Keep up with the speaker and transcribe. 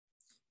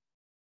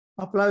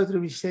Apply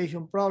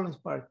optimization problems,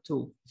 part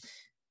 2.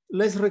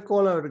 Let's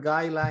recall our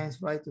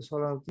guidelines, right, to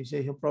solve an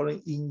optimization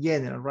problem in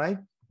general, right?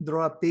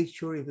 Draw a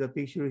picture if the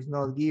picture is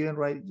not given,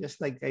 right?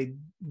 Just like I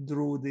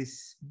drew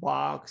this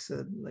box,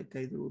 like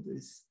I drew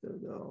this,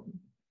 the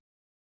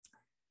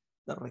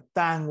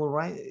rectangle,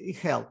 right? It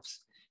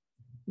helps.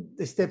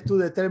 The step 2,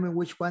 determine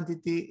which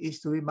quantity is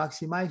to be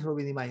maximized or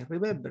minimized.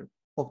 Remember,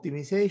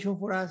 optimization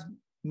for us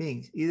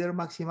means either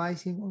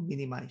maximizing or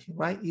minimizing,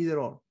 right?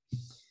 Either or.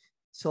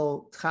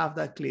 So have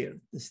that clear.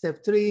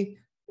 Step 3,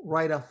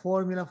 write a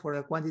formula for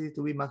the quantity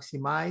to be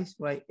maximized,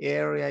 right?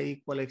 Area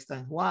equal x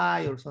times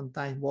y, or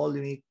sometimes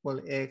volume equal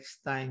x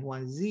times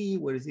 1z,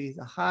 where z is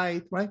the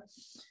height, right?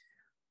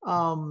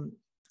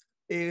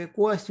 A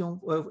question,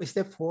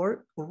 step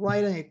 4,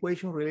 write an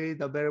equation related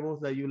to the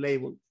variables that you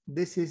label.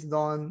 This is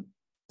done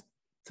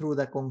through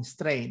the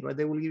constraint, right?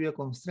 They will give you a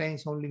constraint,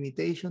 some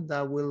limitation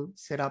that will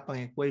set up an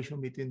equation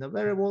between the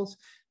variables,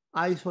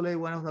 isolate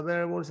one of the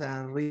variables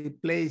and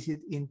replace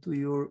it into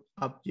your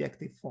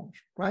objective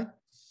function, right?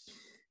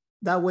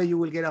 That way you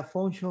will get a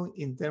function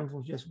in terms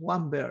of just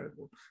one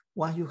variable.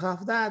 Once you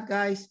have that,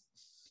 guys,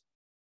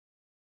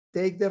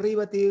 take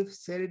derivative,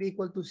 set it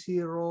equal to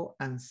 0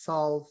 and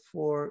solve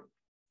for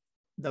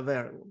the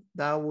variable.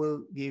 That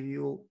will give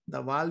you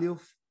the value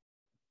of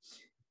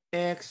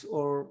x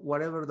or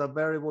whatever the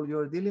variable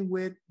you're dealing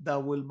with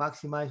that will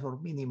maximize or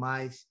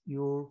minimize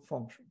your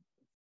function,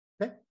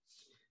 okay?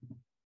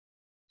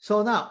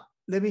 So now,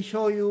 let me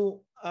show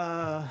you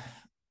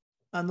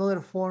another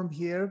form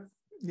here.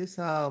 This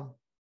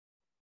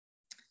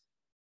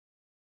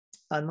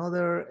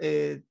another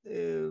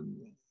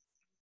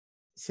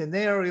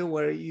scenario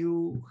where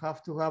you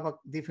have to have a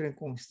different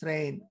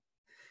constraint.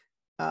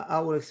 I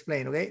will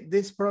explain, okay?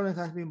 This problem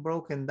has been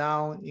broken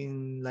down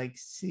in like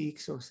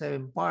 6 or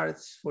 7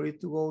 parts for you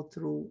to go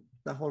through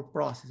the whole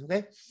process,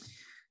 okay?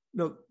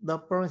 Look, the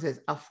problem says,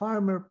 a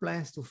farmer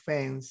plans to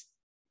fence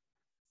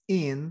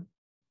in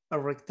a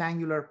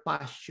rectangular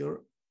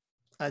pasture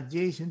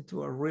adjacent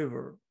to a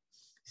river.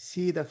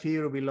 See the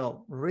figure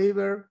below.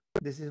 River,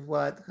 this is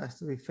what has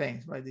to be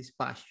fenced, right? This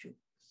pasture.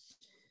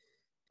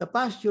 The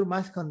pasture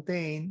must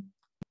contain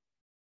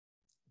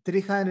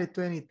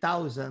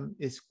 320,000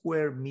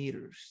 square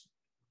meters,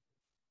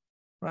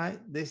 right?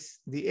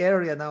 The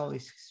area now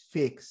is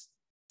fixed,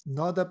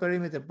 not the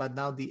perimeter, but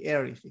now the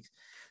area is fixed.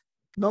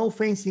 No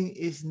fencing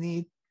is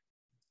needed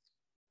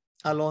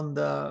along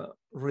the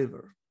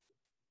river.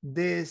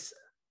 This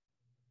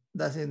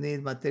doesn't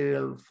need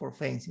material for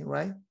fencing,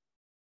 right?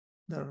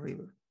 The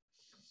river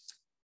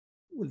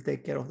will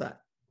take care of that.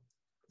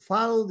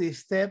 Follow the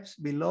steps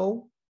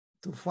below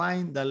to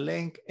find the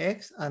length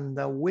x and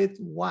the width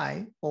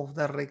y of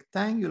the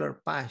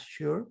rectangular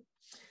pasture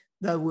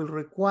that will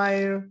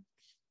require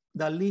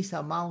the least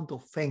amount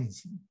of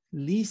fencing.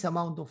 Least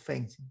amount of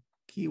fencing.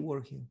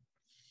 Keyword here.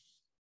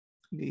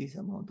 Least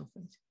amount of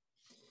fencing.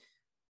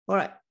 All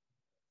right.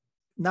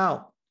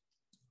 Now,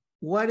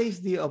 what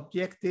is the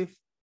objective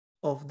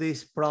of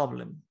this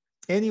problem?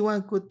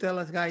 Anyone could tell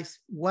us, guys,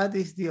 what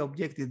is the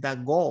objective, the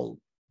goal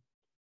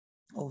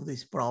of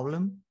this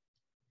problem?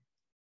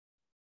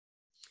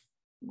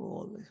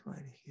 Goal is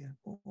right here.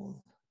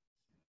 Goal.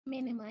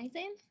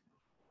 Minimizing.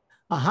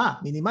 Aha,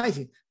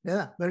 minimizing.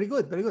 Yeah, very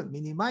good, very good.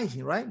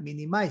 Minimizing, right?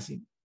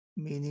 Minimizing.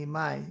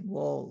 Minimize.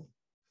 Goal.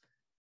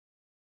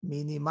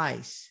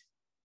 Minimize.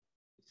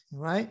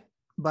 Right?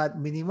 But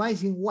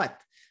minimizing what?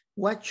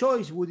 What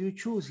choice would you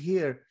choose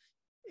here?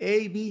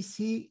 A, B,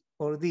 C,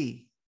 or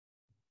D?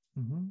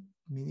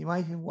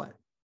 Minimizing what?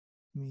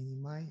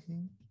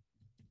 Minimizing.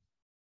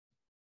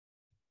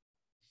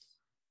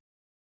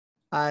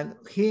 And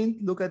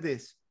hint, look at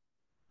this.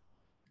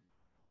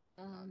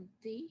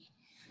 D.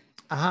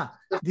 Aha,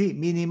 D,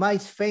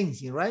 minimize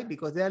fencing, right?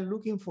 Because they are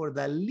looking for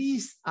the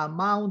least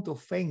amount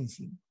of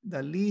fencing,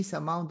 the least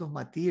amount of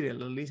material,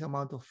 the least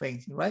amount of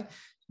fencing, right?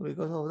 So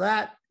because of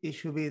that, it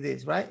should be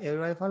this, right?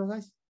 Everybody follow,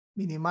 guys?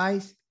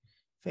 Minimize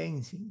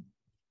fencing.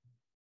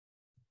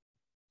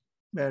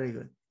 Very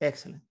good,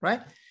 excellent,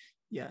 right?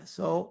 Yeah,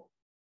 so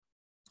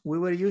we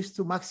were used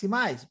to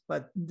maximize,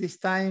 but this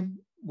time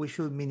we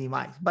should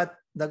minimize. But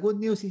the good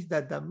news is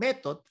that the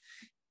method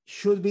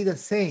should be the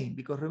same,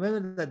 because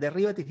remember that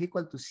derivative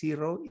equal to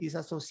 0 is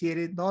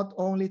associated not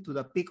only to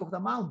the peak of the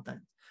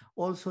mountain,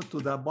 also to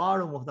the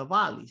bottom of the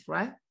valleys,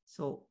 right?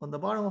 So on the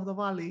bottom of the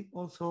valley,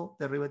 also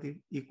derivative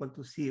equal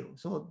to 0.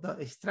 So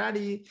the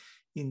strategy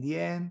in the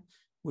end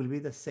will be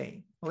the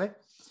same, okay?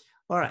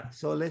 All right,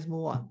 so let's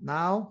move on.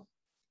 Now,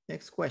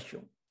 next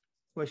question.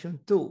 Question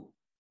 2.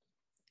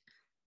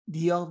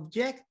 The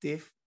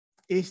objective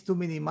is to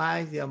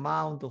minimize the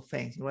amount of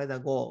fencing, right? The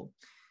goal.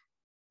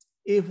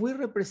 If we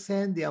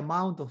represent the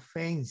amount of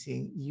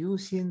fencing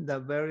using the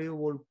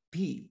variable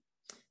P,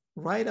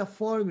 write a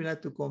formula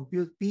to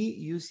compute P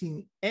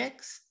using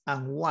X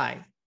and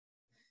Y.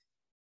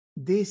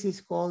 This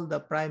is called the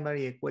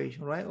primary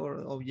equation, right? Or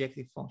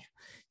objective function.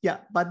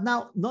 Yeah, but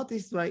now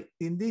notice, right,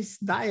 in this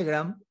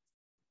diagram,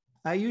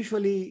 I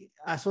usually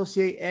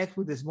associate X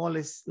with the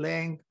smallest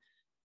length,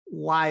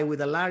 Y with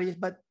the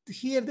largest, but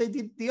here they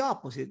did the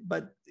opposite.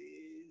 But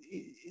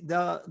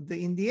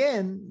in the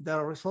end,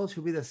 the results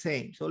should be the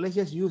same. So let's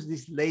just use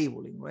this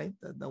labeling, right?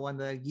 The one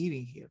that I'm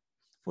giving here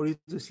for you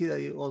to see that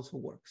it also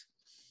works.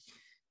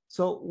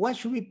 So what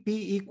should be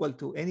P equal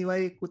to?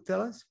 Anybody could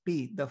tell us?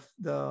 P,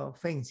 the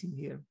fencing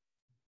here.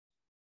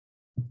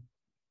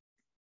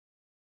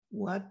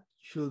 What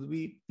should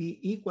we be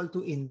equal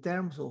to in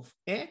terms of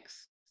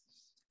X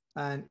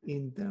and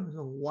in terms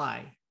of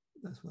Y?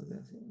 That's what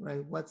they're saying,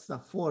 right? What's the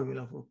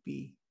formula for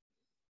P?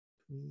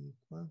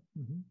 Equal.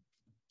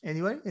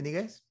 Anybody? Any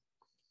guys?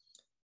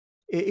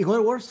 In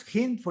other words,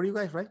 hint for you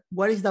guys, right?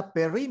 What is the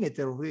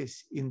perimeter of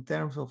this in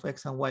terms of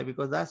X and Y?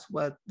 Because that's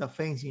what the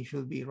fencing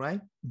should be,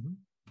 right?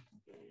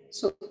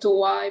 So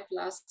 2y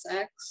plus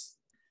x.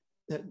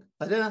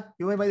 Adriana,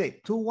 you went by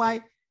day.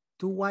 2y,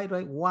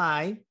 right?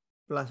 Y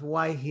plus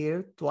y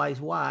here, twice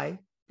y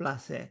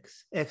plus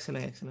x.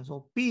 Excellent, excellent.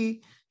 So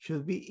P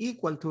should be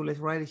equal to, let's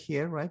write it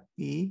here, right?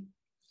 P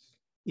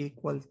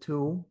equal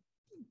to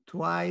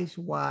twice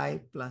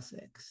y plus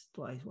x.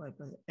 Twice y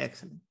plus x.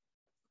 Excellent.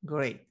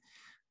 Great.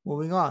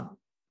 Moving on.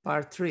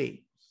 Part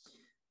 3.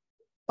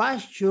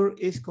 Pasture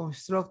is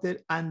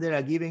constructed under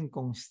a given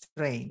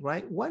constraint,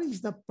 right? What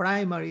is the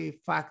primary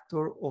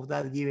factor of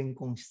that given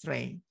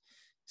constraint?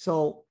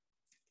 So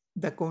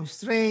the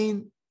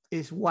constraint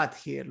is what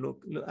here?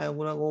 Look, I'm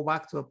gonna go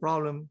back to the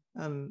problem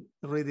and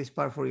read this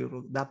part for you.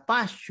 Look, the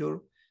pasture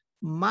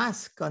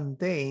must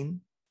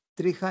contain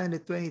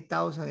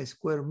 320,000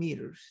 square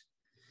meters.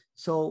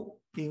 So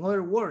in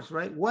other words,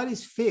 right, what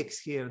is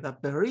fixed here? The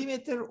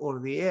perimeter or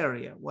the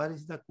area? What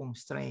is the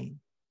constraint?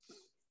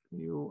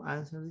 You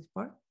answer this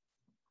part?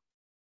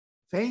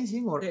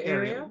 Fencing or The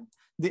area? area?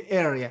 The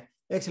area.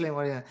 Excellent,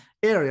 Maria.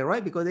 Area,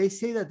 right? Because they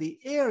say that the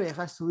area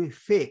has to be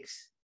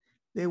fixed.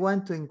 They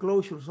want to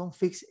enclosure some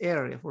fixed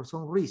area for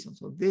some reason.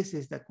 So this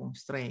is the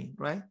constraint,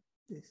 right?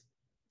 This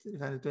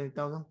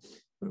 320,000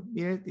 per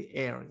meter, the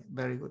area.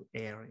 Very good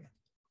area.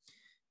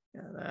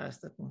 Yeah, that's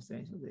the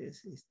constraint. So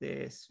this is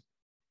this.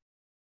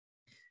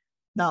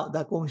 Now,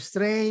 the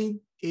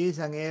constraint is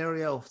an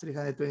area of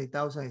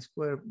 320,000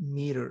 square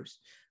meters.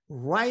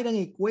 Write an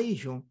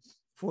equation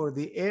for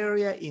the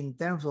area in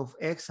terms of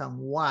X and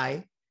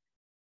Y.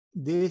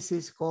 This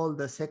is called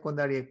the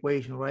secondary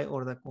equation, right?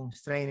 Or the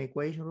constraint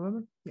equation,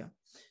 remember? Yeah.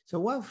 So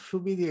what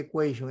should be the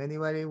equation?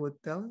 Anybody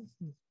would tell us?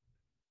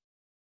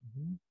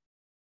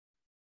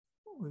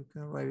 We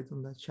can write it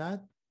on the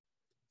chat.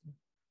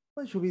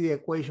 What should be the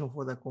equation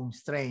for the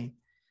constraint?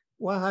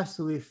 What has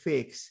to be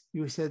fixed?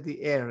 You said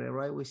the area,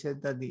 right? We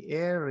said that the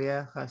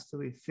area has to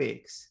be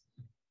fixed,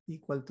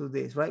 equal to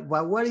this, right?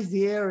 But what is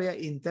the area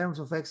in terms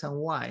of X and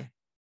Y?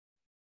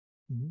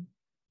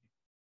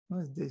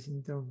 What is this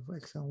in terms of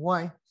X and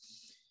Y?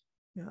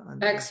 Yeah,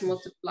 and X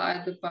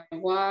multiplied by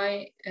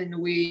y, and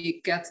we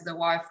get the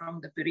y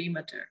from the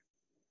perimeter.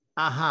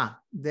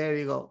 There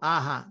you go.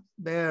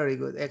 Very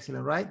good.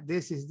 Excellent, right?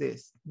 This is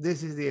this.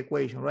 This is the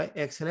equation, right?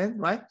 Excellent,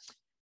 right?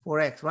 For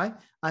X, right?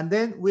 And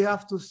then we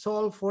have to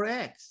solve for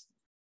X.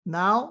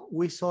 Now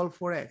we solve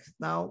for X.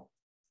 Now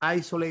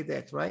isolate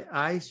X, right?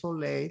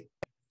 Isolate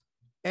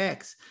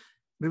X.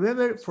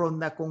 Remember, from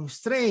the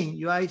constraint,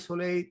 you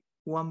isolate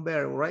one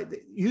variable, right?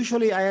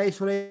 Usually I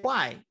isolate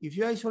Y. If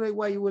you isolate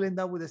Y, you will end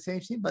up with the same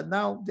thing, but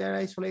now they're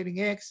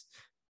isolating X.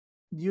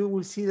 You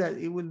will see that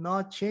it will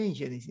not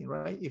change anything,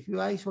 right? If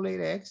you isolate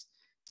X,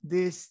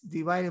 this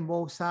dividing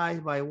both sides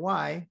by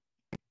Y,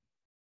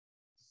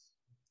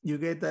 you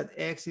get that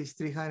X is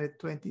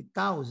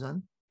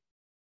 320,000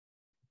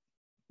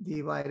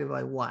 divided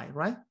by Y,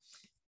 right?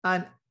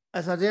 And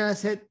as Adriana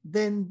said,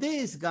 then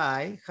this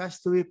guy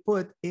has to be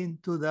put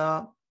into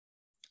the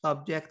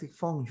objective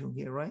function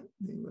here, right?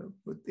 They will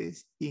put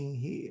this in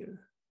here,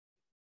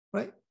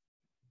 right?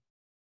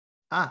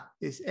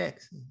 It's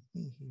X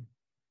in here.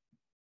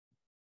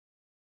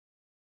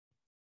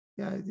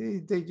 Yeah,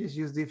 they just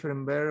use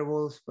different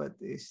variables, but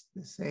it's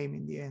the same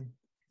in the end.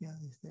 Yeah,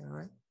 it's there,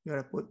 right? You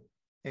gotta put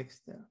X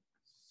there.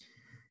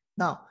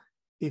 Now,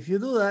 if you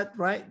do that,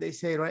 right, they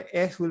say, right,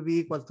 X will be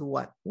equal to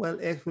what? Well,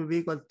 X will be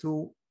equal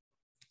to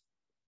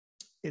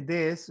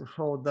this,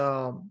 so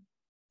the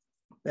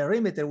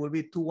perimeter will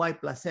be 2y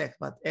plus X,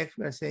 but X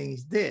we're saying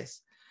is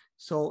this.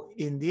 So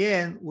in the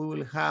end, we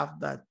will have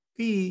that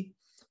P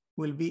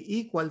will be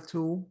equal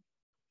to,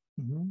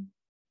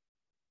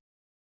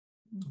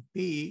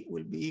 P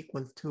will be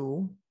equal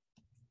to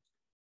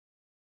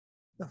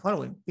the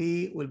following.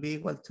 P will be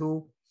equal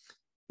to,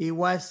 it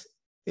was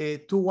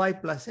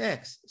 2y plus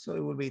X. So it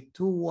will be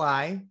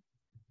 2y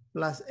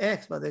plus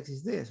X, but X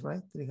is this,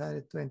 right?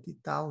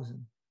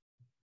 320,000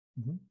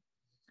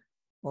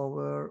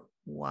 over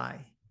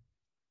Y.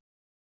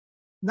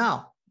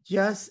 Now,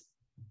 just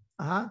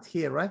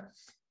here, right?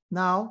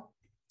 Now,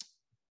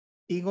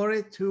 in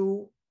order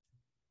to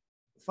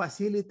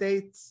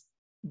facilitate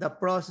the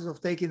process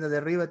of taking the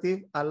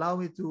derivative, allow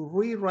me to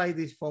rewrite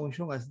this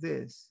function as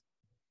this,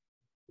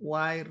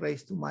 y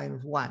raised to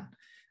minus 1.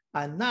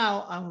 And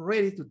now I'm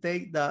ready to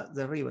take the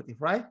derivative,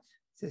 right? It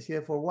says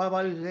here for y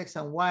values X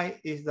and Y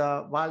is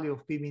the value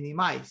of P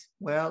minimized.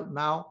 Well,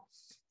 now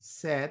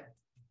set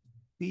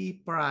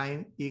P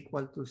prime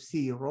equal to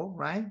 0,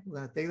 right?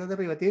 We're gonna take the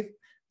derivative,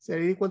 set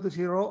it equal to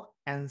 0,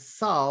 and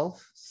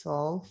solve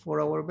for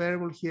our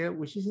variable here,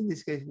 which is in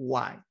this case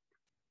y,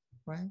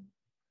 right?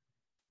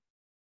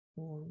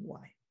 Or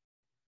y.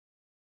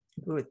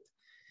 Good.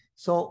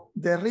 So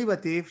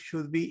derivative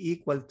should be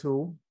equal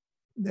to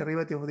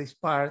derivative of this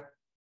part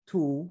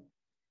 2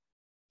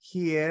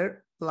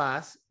 here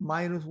plus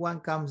minus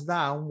 1 comes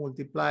down,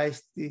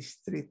 multiplies this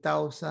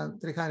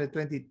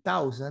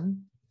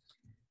 320,000,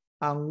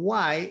 and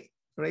y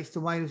raised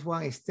to minus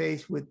 1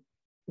 stays with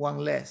 1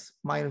 less,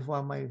 minus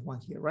 1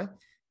 here, right?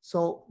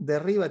 So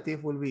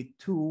derivative will be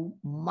 2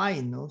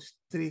 minus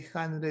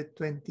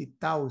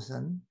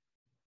 320,000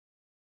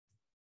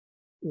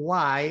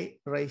 y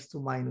raised to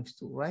minus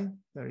 2, right?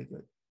 Very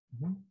good.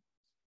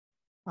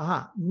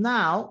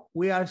 Now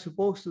we are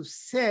supposed to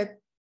set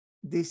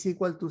this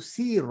equal to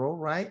 0,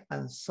 right?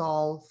 And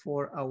solve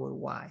for our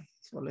y.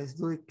 So let's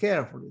do it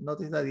carefully.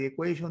 Notice that the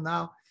equation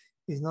now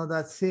is not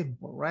that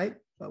simple, right?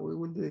 But we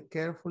will do it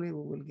carefully,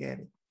 we will get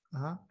it.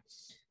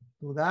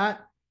 Do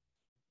that.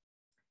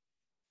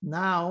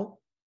 Now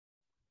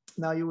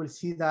you will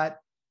see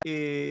that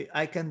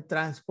I can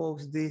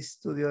transpose this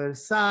to the other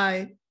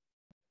side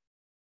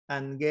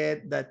and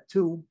get that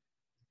 2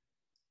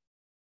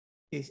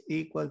 is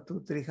equal to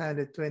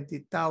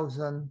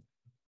 320,000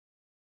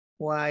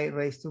 y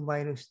raised to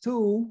minus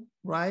 2,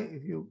 right?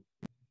 If you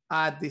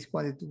add this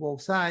quantity to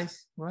both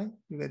sides, right?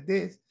 You get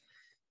this.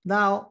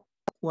 Now,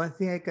 one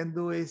thing I can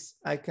do is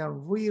I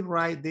can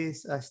rewrite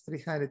this as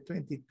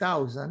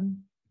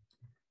 320,000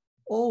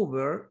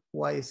 over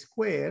y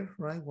squared,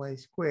 right? Y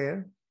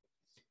squared.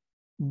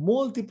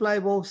 Multiply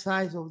both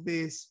sides of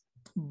this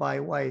by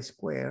y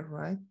squared,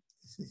 right?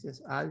 This is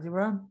just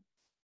algebra.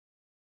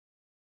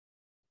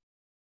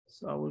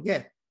 So I will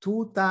get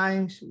 2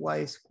 times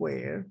y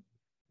squared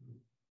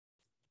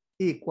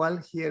equal,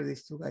 here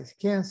these two guys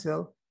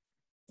cancel,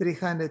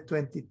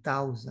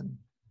 320,000.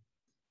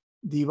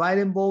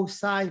 Dividing both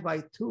sides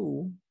by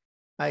 2,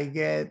 I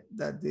get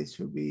that this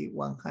should be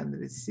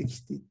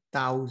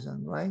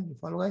 160,000, right? You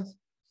follow, guys?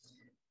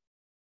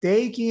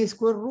 Taking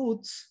square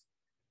roots,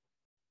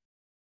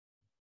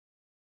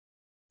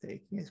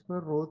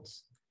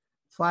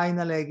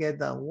 finally I get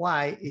that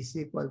y is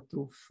equal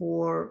to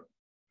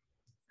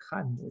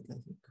 400, I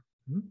think.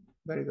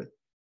 Very good.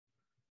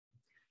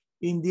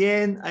 In the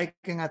end, I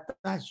can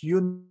attach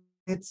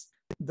units.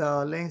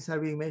 The lengths are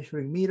being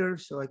measured in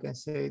meters, so I can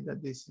say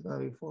that this is going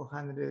to be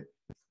 400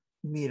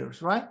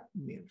 meters, right?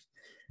 Meters.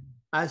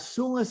 As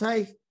soon as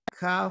I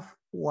have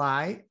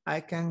y,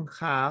 I can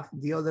have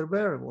the other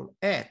variable,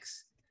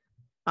 x.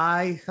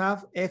 I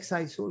have x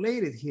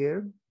isolated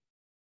here.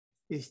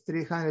 It's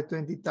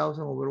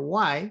 320,000 over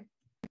y.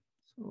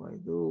 So I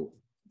do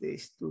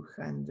this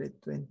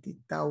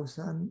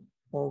 220,000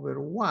 over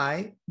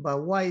y,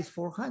 but y is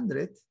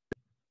 400.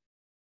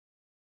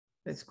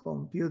 Let's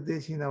compute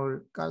this in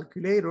our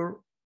calculator.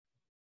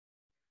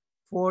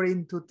 4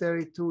 into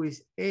 32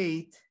 is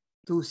 8.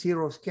 2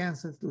 zeros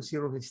cancel, 2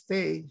 zeros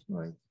stay,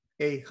 right?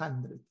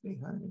 800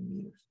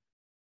 meters.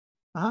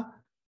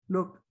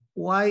 Look,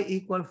 y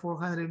equal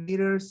 400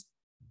 meters,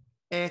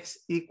 x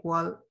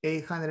equal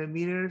 800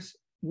 meters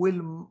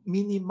will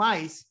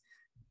minimize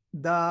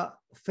the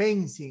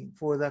fencing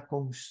for the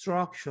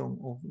construction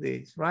of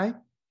this, right?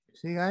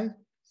 See, guys?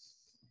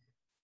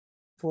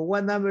 For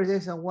what numbers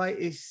x and y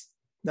is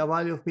the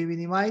value of P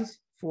minimized?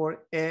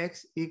 For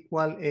x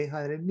equal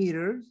 800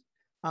 meters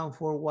and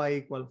for y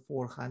equal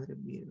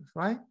 400 meters,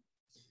 right?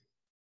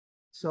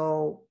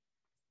 So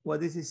what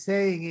this is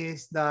saying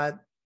is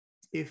that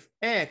if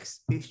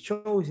x is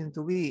chosen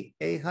to be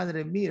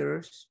 800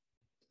 meters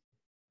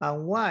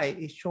and y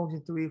is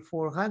chosen to be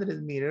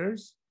 400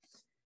 meters,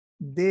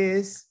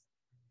 this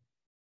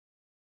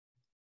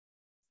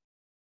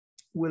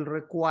will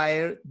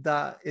require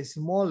the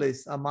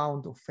smallest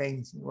amount of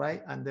fencing,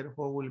 right? And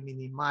therefore will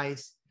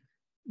minimize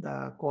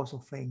the cost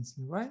of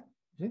fencing, right?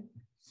 Okay.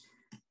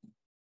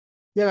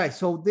 Yeah, guys,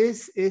 so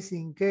this is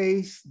in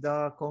case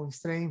the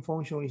constraint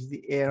function is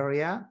the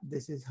area.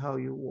 This is how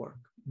you work.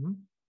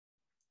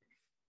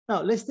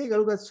 Now, let's take a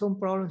look at some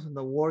problems on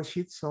the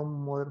worksheet,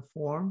 some modern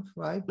forms,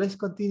 right? Let's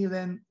continue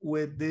then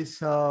with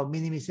this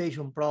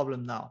minimization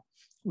problem now.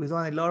 We've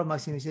done a lot of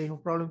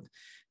maximization problems.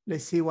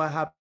 Let's see what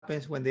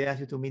happens when they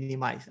ask you to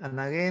minimize. And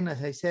again,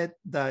 as I said,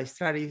 the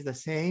strategy is the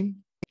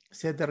same.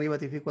 Set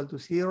derivative equal to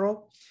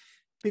 0.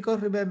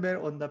 Because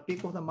remember, on the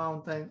peak of the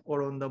mountain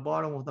or on the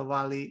bottom of the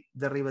valley,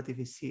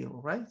 derivative is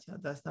 0, right? So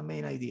that's the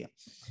main idea.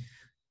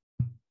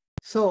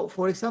 So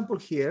for example,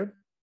 here,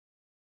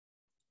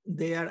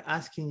 they are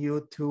asking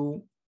you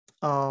to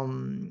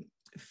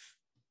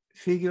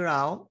figure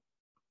out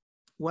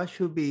what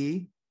should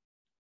be,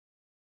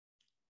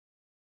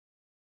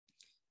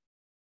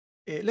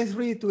 let's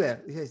read it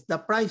together. It says, the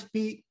price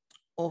P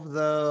of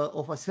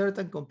a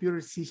certain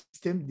computer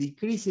system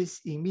decreases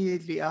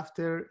immediately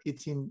after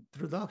its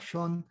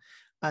introduction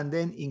and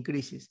then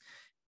increases.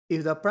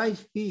 If the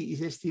price P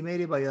is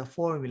estimated by the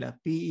formula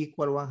P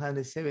equal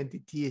 170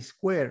 T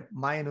squared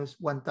minus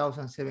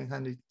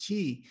 1700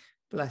 G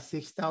plus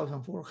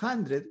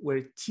 6,400,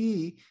 where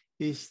t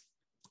is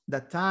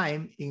the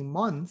time in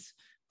months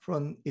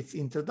from its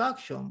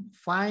introduction.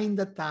 Find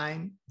the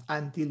time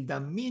until the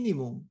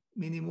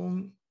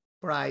minimum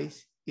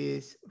price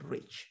is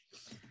reached.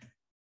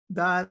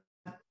 That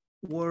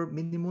word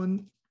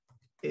minimum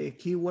a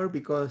keyword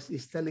because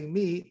it's telling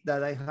me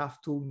that I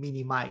have to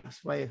minimize,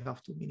 right? I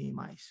have to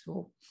minimize.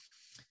 So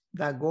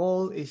the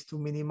goal is to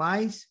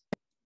minimize,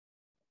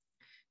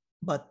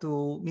 but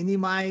to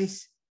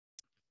minimize,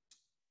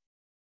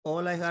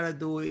 all I gotta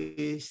do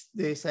is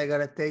this. I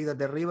gotta take the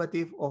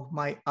derivative of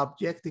my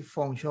objective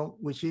function,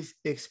 which is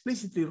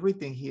explicitly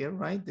written here,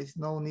 right? There's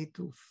no need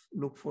to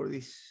look for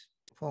this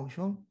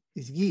function.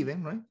 It's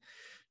given, right?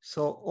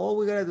 So all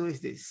we gotta do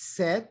is this: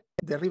 set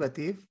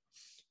derivative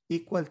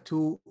equal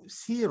to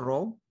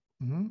 0.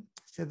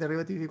 Set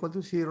derivative equal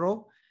to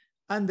 0,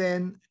 and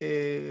then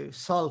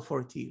solve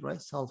for t,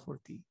 right? Solve for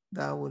t.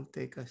 That will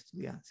take us to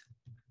the answer.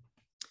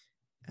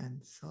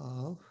 And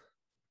solve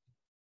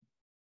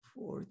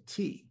for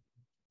t.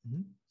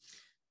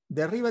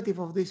 Derivative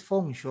of this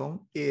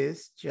function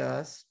is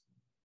just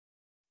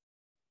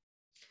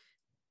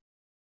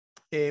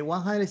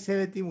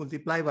 170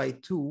 multiplied by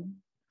 2.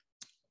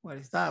 What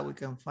is that? We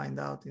can find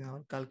out in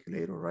our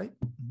calculator, right?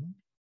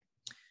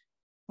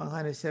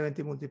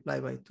 170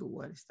 multiplied by 2.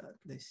 What is that?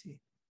 Let's see.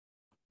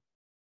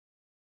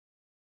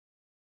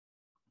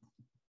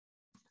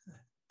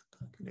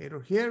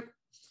 Calculator here.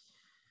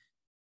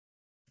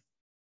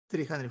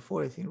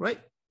 340, I think,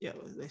 right? Yeah,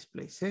 let's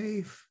play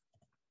safe.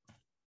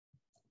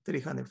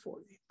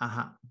 340.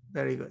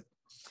 Very good.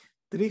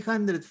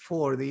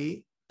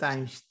 340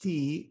 times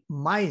t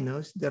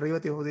minus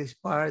derivative of this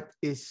part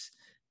is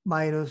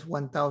minus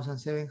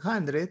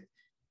 1,700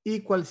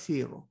 equals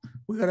 0.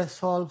 We gotta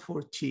solve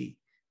for t.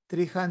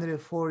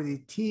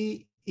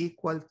 340t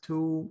equal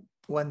to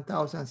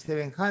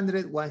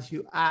 1,700 once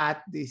you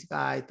add this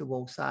guy to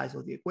both sides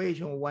of the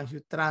equation, or once you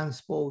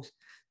transpose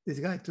this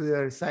guy to the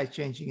other side,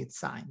 changing its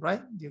sign,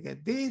 right? You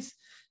get this.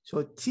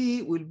 So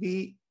t will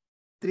be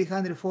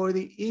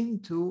 340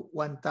 into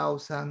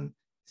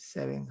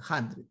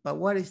 1,700. But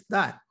what is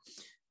that?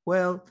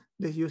 Well,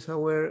 let's use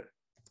our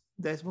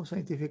Desmos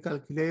Scientific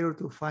Calculator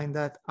to find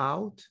that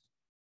out.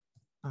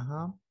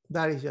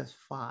 That is just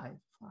 5.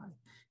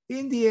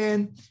 In the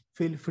end,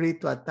 feel free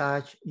to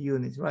attach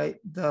units, right?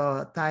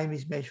 The time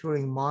is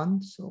measuring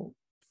months, so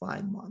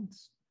 5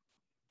 months.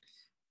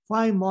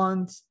 5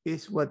 months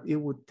is what it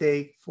would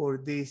take for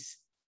this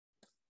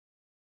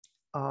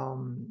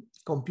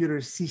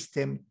computer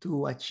system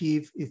to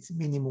achieve its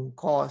minimum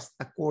cost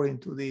according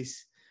to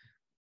this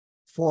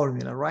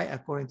formula, right?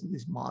 According to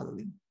this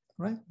modeling,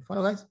 right?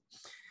 Follow, guys?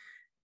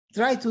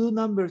 Try to do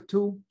number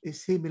 2.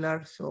 It's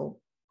similar, so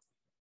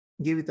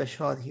give it a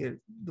shot here.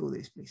 Do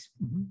this, please.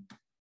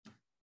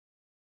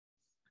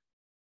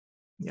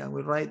 Yeah,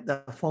 we'll write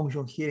the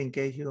function here in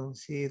case you don't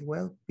see it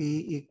well.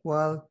 P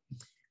equal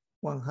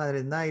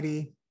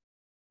 190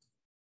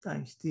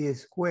 times t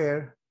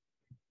squared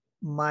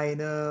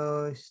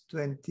minus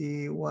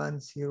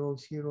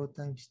 2100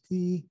 times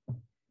t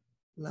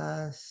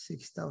plus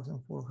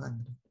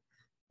 6,400.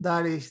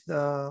 That is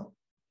the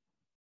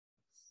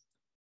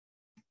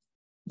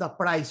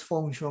price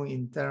function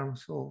in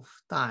terms of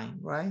time,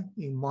 right?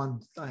 In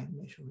month time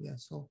measure, yeah.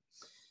 So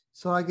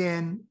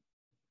again,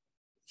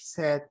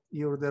 set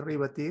your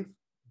derivative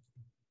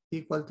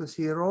equal to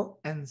 0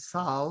 and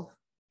solve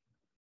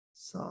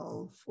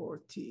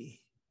for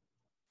t,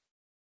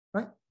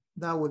 right?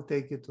 That will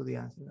take you to the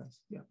answer,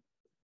 guys. Yeah.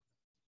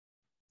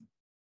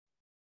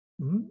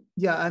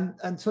 Yeah,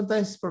 and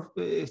sometimes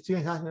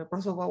students ask me,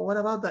 Professor, well, what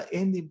about the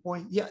ending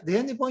point? Yeah, the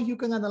ending point, you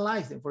can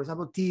analyze them. For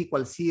example, t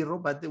equals 0,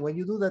 but when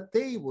you do the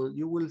table,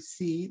 you will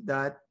see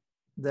that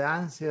the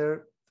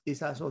answer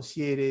is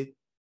associated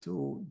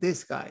to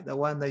this guy, the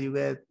one that you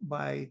get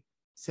by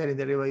setting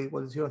the derivative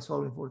equal to 0,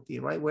 solving for t,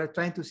 right? We're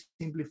trying to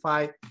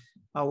simplify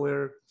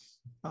our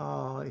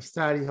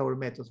strategies, our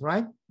methods,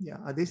 right? Yeah,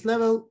 at this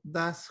level,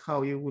 that's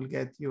how you will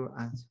get your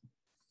answer.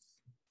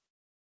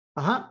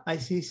 I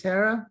see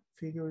Sarah.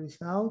 Figure this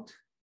out.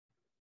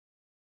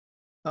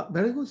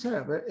 Very good,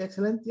 Sarah. Very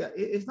excellent. Yeah,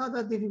 it's not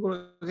that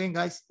difficult. Again,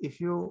 guys, if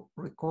you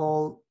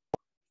recall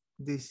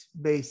this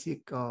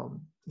basic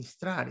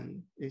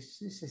strategy,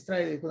 it's a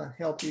strategy that can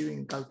help you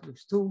in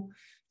calculus 2.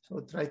 So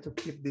try to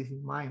keep this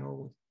in mind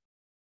always.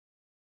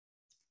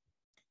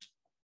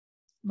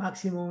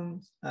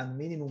 Maximum and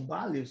minimum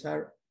values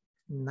are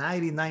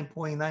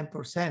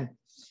 99.9%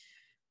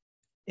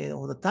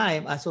 of the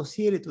time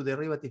associated to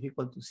derivative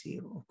equal to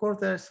 0. Of course,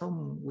 there are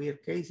some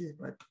weird cases,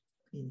 but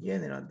in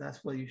general,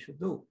 that's what you should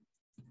do.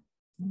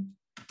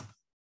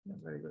 Yeah,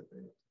 very good,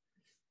 very good.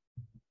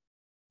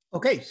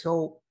 Okay,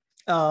 so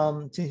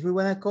since we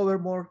want to cover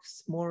more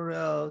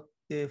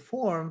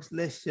forms,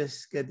 let's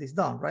just get this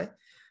done, right?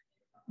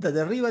 The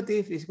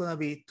derivative is going to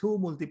be 2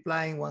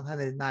 multiplying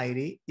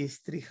 190 is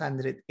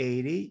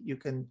 380. You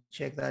can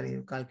check that in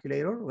your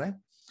calculator, right?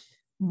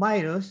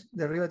 Minus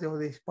the derivative of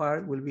this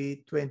part will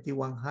be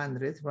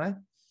 2100, right?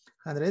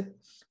 100.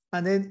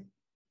 And then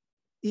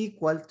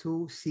equal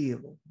to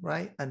 0,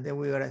 right? And then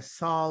we're gonna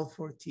solve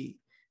for t.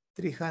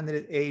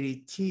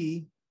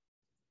 380t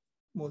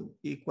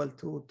equal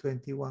to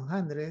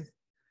 2100.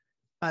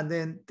 And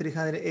then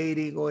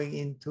 380 going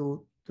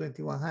into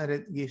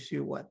 2100 gives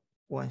you what?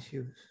 Once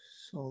you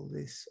solve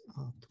this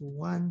to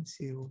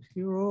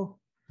 100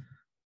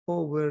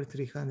 over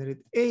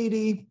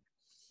 380.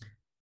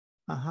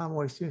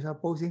 More students are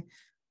posing.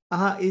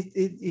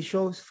 It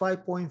shows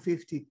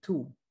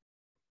 5.52.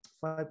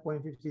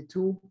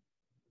 5.52,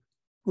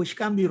 which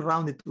can be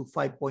rounded to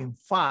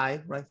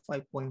 5.5, right?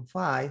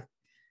 5.5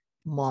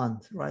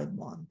 month, right?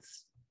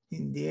 Months.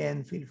 In the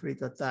end, feel free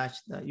to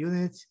attach the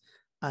units.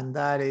 And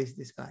that is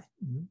this guy.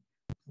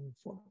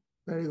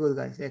 Very good,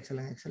 guys.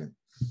 Excellent, excellent.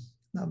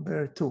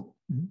 Number 2.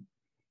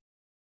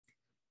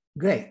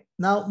 Great.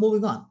 Now,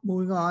 moving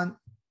on.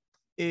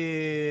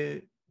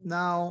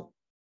 Now,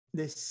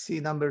 let's see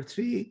number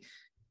 3.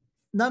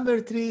 Number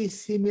 3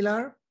 is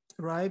similar,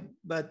 right?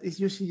 But it's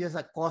usually just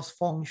a cost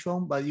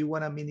function, but you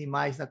want to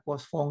minimize the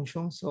cost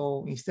function.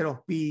 So instead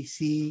of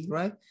PC,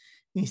 right?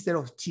 Instead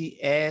of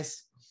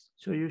TS.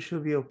 So you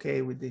should be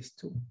okay with this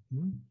too.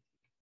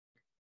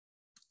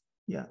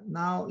 Yeah,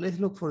 now let's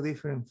look for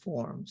different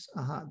forms.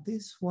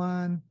 This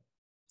one,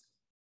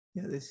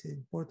 yeah, this is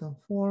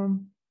important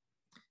form.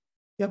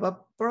 Yeah,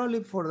 but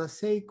probably for the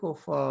sake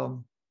of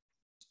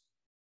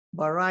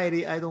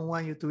variety, I don't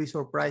want you to be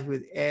surprised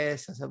with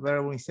S as a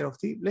variable instead of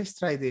T. Let's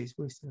try this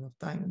instead of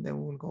time, and then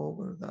we'll go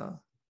over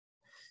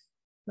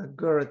the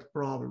GERD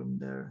problem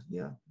there.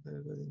 Yeah,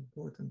 very, very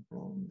important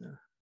problem there.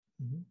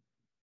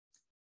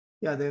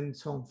 Yeah, then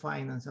some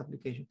finance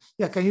application.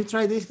 Yeah, can you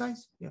try this,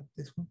 guys? Yeah,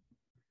 this one.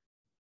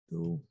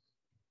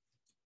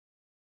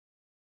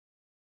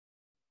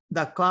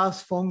 The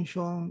cost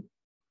function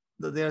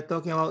that they're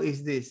talking about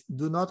is this.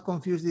 Do not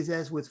confuse this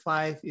S with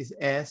 5 is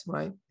S,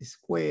 right?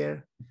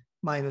 Square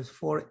minus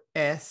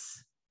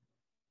 4S,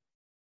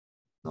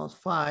 not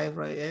 5,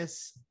 right?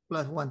 S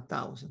plus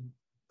 1,000.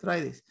 Try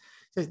this. It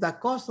says the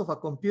cost of a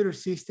computer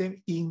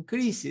system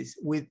increases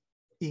with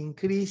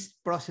increased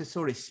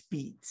processor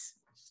speeds.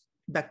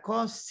 The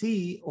cost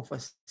C of a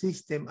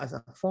system as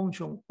a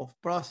function of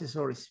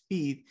processor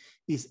speed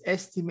is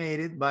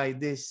estimated by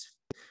this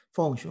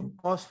function.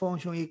 Cost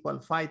function equal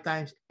 5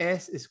 times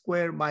S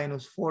squared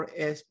minus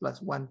 4S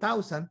plus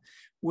 1,000,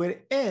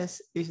 where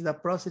S is the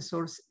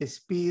processor's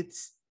speed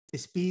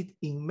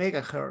in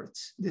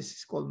megahertz. This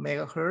is called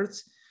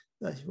megahertz.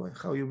 That's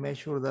how you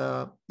measure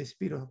the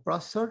speed of a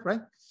processor,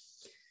 right?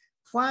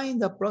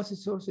 Find the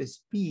processor's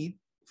speed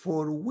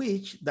for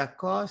which the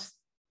cost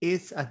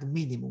is at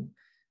minimum.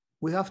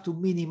 We have to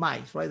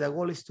minimize, right? The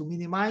goal is to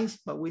minimize,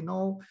 but we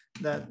know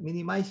that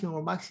minimizing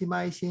or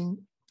maximizing,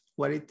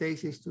 what it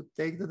takes is to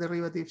take the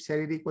derivative, set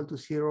it equal to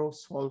 0,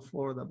 solve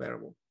for the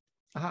variable.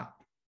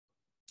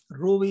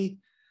 Ruby,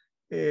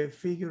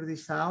 figure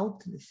this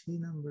out. Let's see,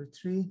 number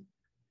 3.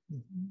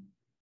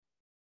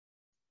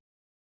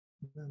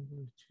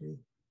 Number 3.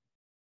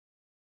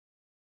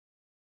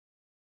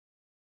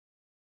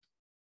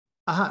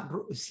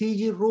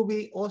 CG,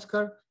 Ruby,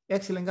 Oscar,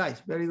 excellent,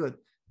 guys, very good.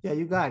 Yeah,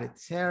 you got it.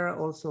 Sarah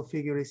also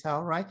figured this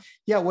out, right?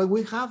 Yeah, when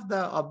we have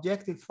the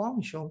objective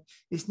function,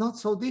 it's not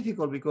so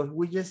difficult because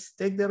we just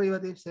take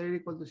derivative, set it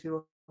equal to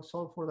 0,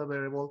 solve for the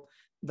variable.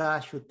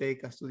 That should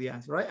take us to the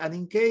answer, right? And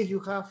in case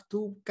you have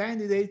 2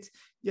 candidates,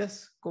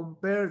 just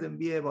compare them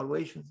via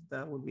evaluations.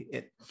 That will be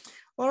it.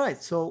 All right,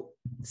 so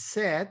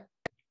set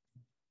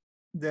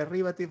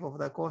derivative of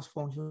the cost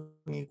function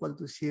equal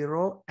to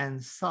 0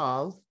 and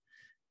solve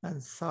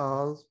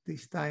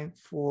this time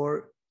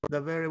for the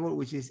variable,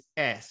 which is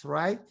S,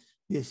 right?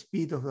 The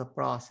speed of the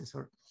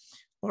processor.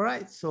 All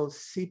right, so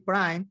C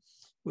prime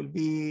will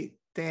be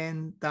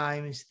 10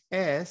 times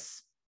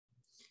S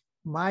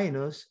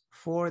minus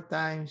 4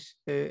 times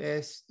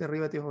S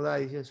derivative of that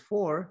is just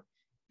 4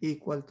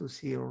 equal to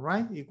 0,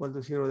 right? Equal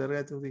to 0, the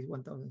derivative of this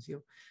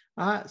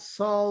 1,000.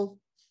 Solve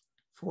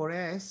for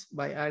S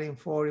by adding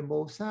 4 in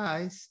both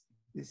sides.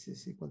 This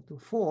is equal to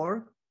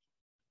 4.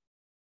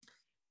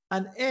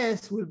 And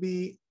S will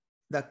be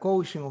the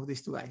quotient of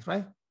these two guys,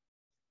 right?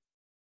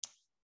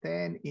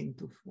 10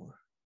 into 4.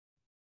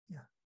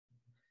 Yeah.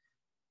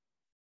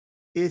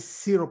 It's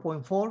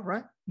 0.4,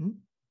 right?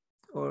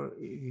 Or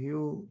if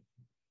you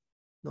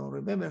don't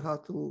remember how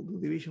to do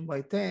division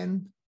by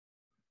 10,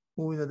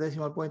 moving the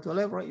decimal point to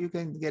 11, right? You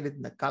can get it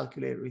in the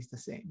calculator, it's the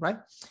same, right?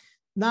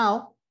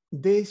 Now,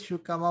 this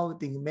should come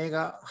out in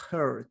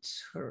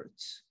megahertz,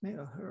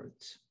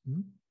 megahertz.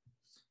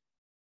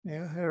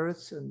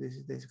 Megahertz, and this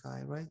is this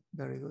guy, right?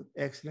 Very good.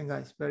 Excellent,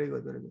 guys. Very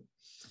good, very good.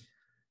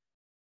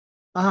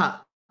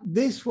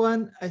 This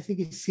one, I think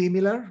is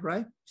similar,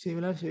 right?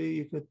 Similar, so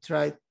you could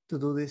try to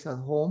do this at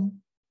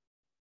home,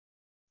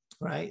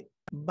 right?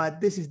 But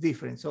this is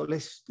different. So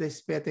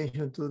let's pay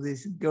attention to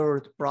this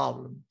GERD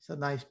problem. It's a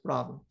nice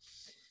problem.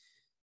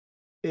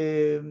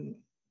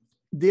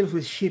 Deals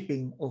with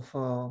shipping of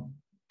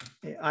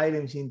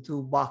items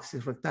into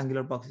boxes,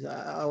 rectangular boxes.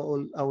 I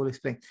will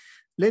explain.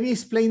 Let me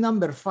explain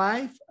number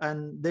 5,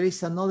 and there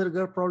is another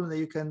GERD problem that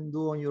you can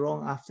do on your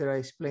own after I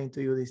explain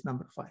to you this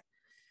number 5.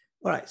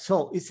 All right,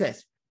 so it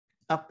says,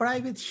 a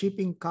private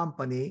shipping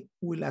company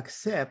will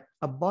accept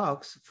a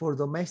box for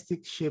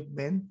domestic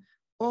shipment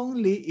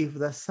only if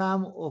the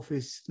sum of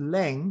its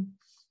length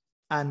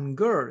and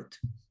girth,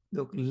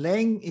 look,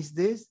 length is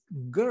this,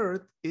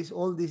 girth is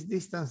all this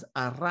distance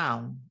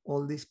around,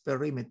 all this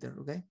perimeter,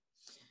 okay?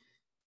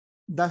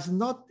 Does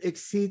not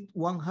exceed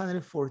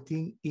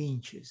 114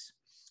 inches.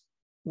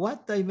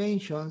 What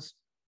dimensions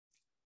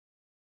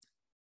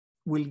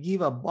will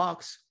give a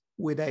box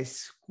with a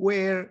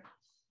square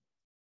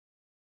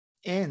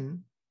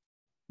end?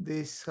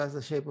 This has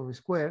the shape of a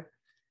square.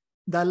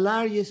 The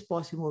largest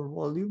possible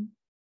volume,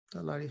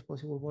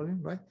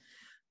 right?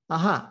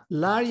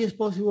 Largest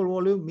possible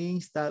volume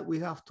means that we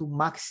have to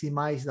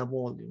maximize the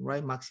volume,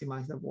 right?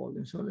 Maximize the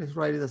volume. So let's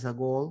write it as a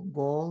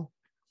goal,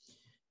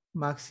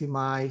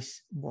 maximize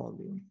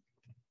volume.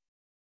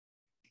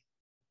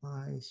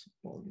 Maximize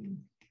volume.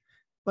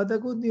 But the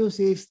good news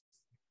is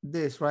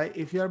this, right?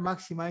 If you are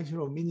maximizing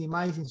or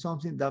minimizing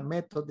something, the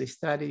method, the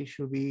strategy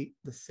should be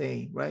the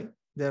same, right?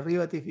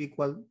 Derivative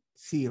equal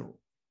 0.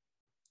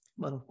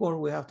 But of course,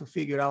 we have to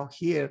figure out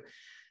here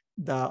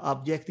the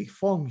objective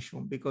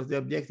function, because the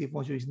objective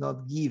function is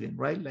not given,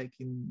 right? Like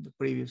in the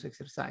previous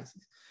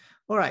exercises.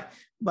 All right,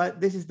 but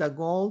this is the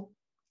goal.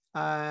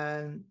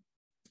 And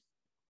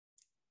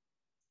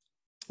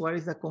what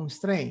is the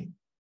constraint?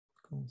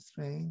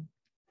 Constraint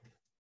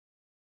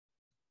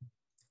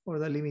or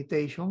the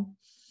limitation?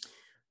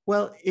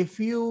 Well, if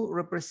you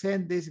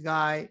represent this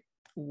guy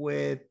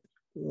with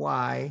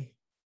Y,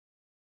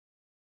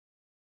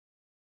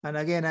 and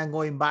again, I'm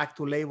going back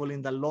to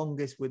labeling the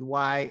longest with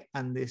Y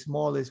and the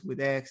smallest with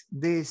X.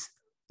 This,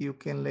 you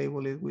can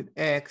label it with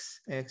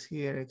X, X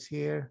here, X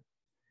here,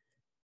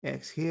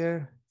 X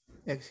here,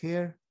 X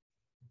here,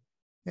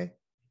 okay?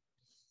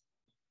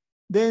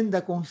 Then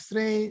the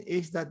constraint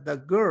is that the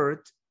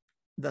girth,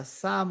 the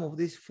sum of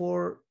these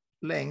four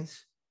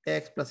lengths,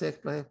 X plus X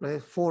plus X plus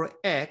X,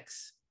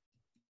 4X,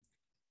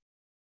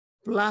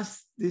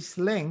 plus this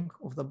length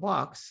of the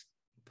box,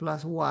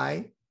 plus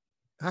Y,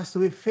 has to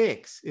be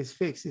fixed. It's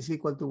fixed. It's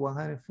equal to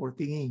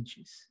 114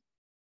 inches.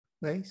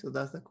 Okay, so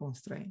that's the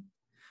constraint.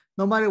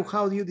 No matter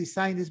how you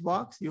design this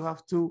box, you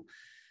have to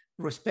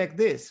respect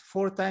this.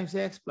 4 times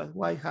X plus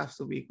Y has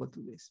to be equal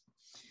to this.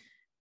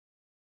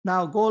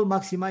 Now, goal,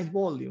 maximize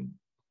volume.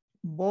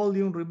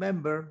 Volume,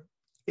 remember,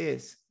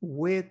 is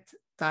width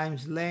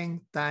times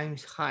length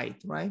times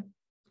height, right?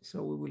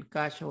 So we will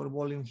catch our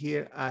volume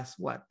here as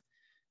what?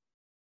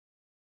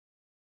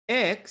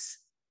 X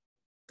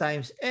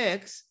times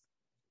X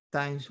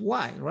times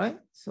Y, right?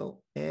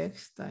 So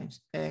X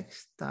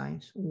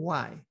times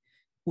Y,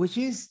 which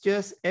is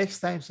just X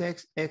times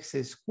X, X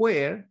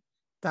squared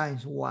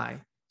times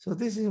Y. So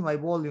this is my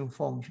volume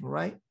function,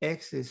 right?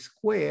 X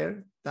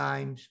squared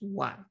times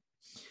Y.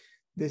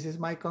 This is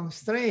my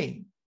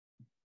constraint.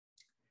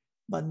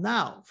 But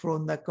now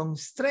from the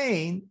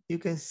constraint, you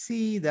can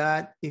see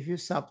that if you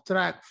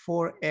subtract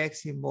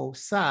 4X in both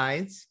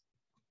sides,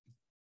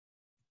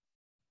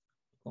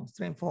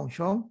 constraint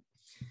function,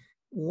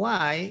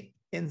 Y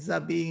ends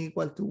up being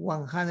equal to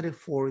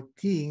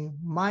 114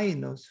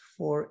 minus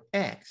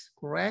 4X,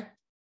 correct?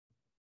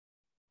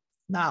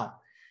 Now,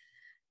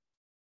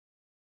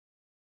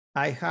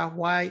 I have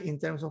Y in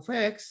terms of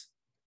X.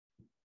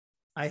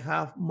 I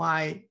have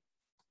my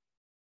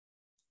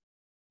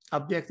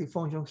objective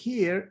function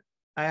here.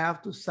 I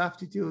have to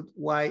substitute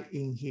Y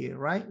in here,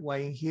 right? Y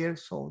in here,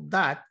 so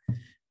that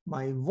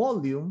my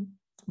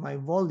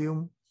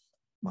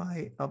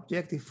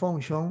objective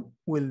function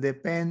will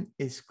depend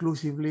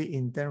exclusively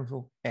in terms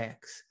of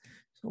X.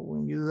 So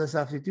when you do the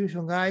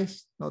substitution,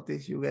 guys,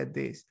 notice you get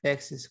this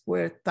X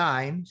squared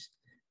times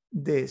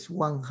this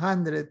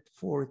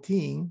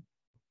 114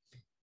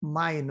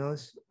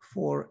 minus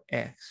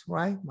 4X,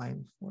 right?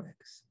 Minus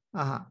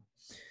 4X.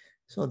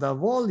 So the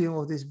volume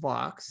of this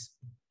box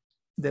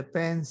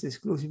depends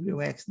exclusively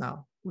on X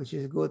now, which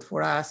is good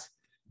for us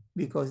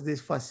because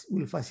this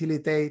will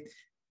facilitate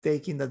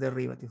taking the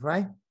derivative,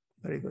 right?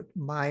 Very good.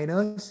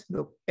 Minus,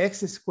 look,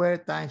 X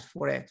squared times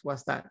 4X.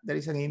 What's that? There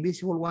is an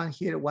invisible one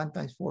here, 1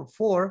 times 4,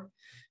 4.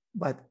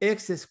 But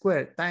X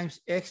squared times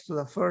X to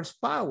the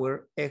first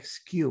power, X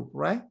cubed,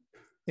 right?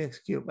 X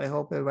cubed. I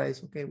hope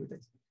everybody's okay with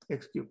this.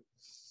 X cubed.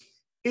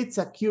 It's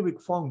a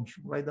cubic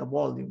function, right? The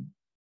volume.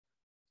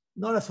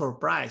 Not a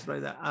surprise,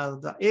 right?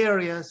 The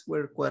areas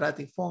where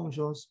quadratic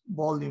functions,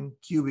 volume,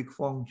 cubic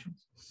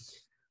functions.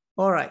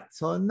 All right,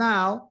 so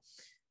now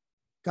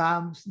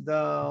comes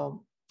the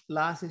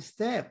last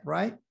step,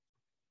 right?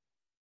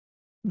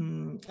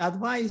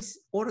 Advice,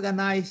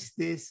 organize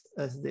this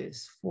as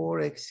this,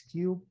 4X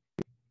cubed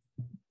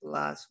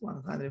plus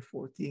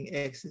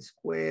 114X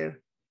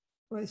squared,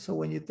 right? So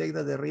when you take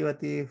the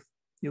derivative,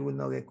 you will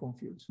not get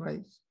confused,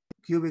 right?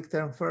 Cubic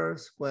term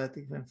first,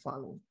 quadratic term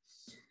follow.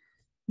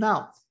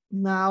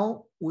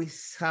 Now we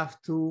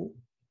have to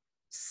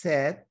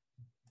set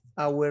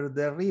our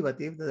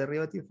derivative, the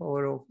derivative of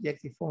our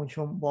objective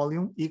function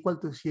volume equal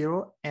to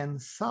 0 and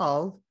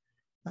solve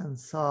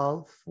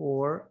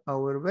for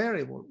our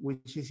variable,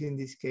 which is in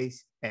this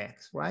case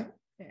X, right?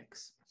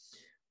 X.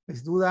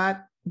 Let's do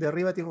that.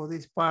 Derivative of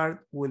this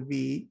part will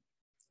be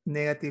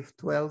negative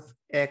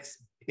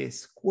 12x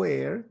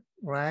squared,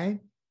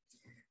 right?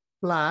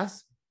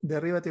 Plus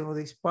derivative of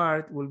this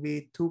part will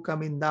be 2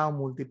 coming down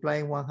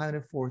multiplying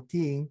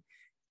 114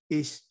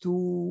 is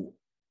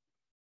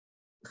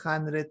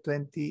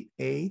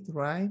 228,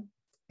 right?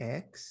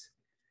 X.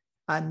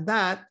 And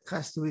that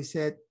has to be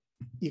set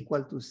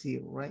equal to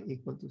 0, right?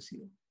 Equal to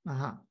 0.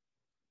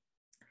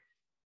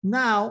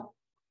 Now,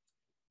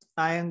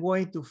 I am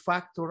going to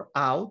factor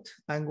out.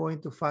 I'm going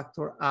to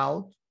factor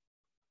out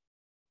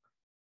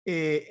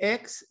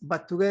x,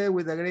 but together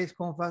with the greatest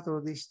common factor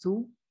of these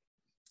two,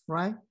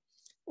 right?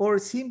 Or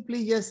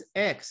simply just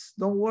x.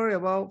 Don't worry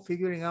about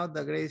figuring out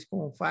the greatest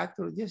common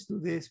factor. Just do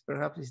this.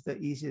 Perhaps it's the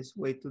easiest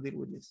way to deal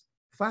with this.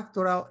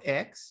 Factor out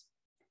x.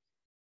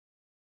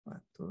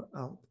 Factor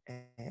out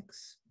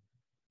x.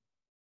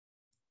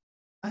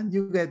 And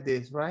you get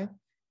this, right?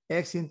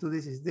 X into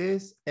this is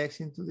this. X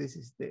into this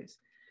is this.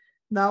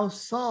 Now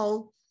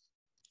solve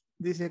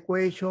this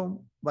equation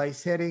by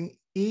setting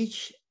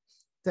each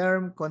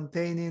term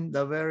containing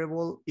the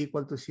variable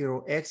equal to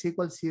 0. X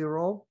equals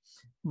 0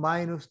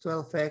 minus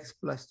 12x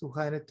plus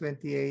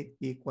 228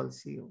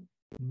 equals 0.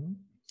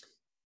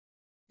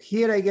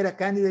 Here I get a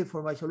candidate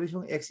for my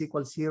solution, x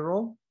equals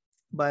 0,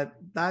 but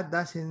that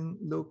doesn't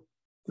look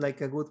like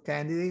a good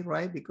candidate,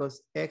 right?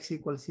 Because x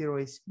equals 0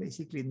 is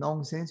basically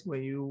nonsense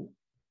when you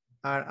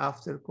are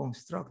after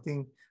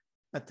constructing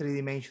a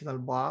three-dimensional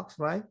box,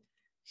 right?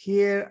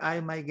 Here I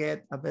might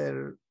get a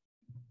better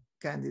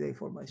candidate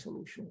for my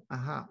solution.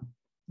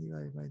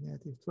 Divided by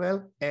negative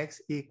 12,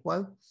 x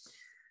equal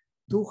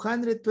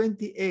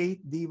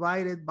 228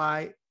 divided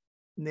by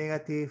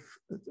negative,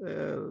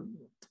 the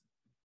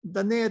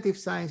negative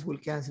signs will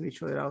cancel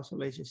each other out. So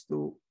let's just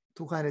do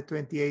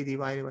 228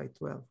 divided by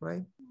 12,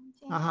 right?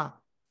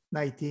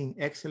 19.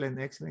 Excellent,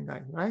 excellent,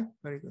 guys, right?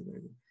 Very good, very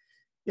good.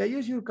 Yeah,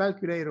 use your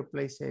calculator,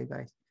 please say,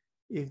 guys,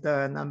 if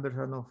the numbers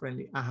are not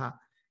friendly.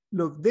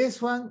 Look,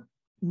 this one,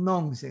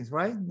 nonsense,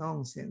 right?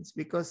 Nonsense,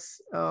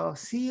 because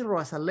 0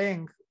 as a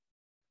length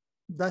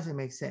doesn't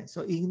make sense.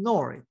 So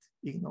ignore it,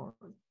 ignore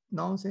it.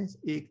 Nonsense,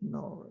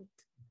 ignore it.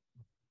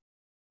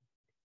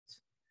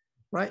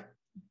 Right?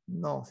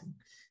 Nothing.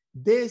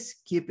 This,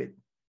 keep it.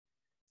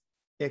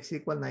 X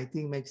equal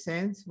 19 makes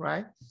sense,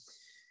 right?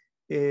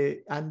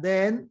 And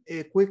then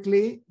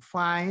quickly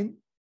find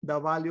the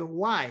value of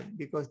y,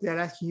 because they're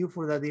asking you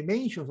for the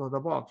dimensions of the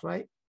box,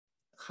 right?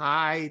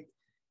 Height,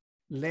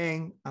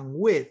 length, and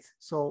width.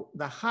 So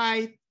the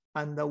height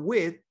and the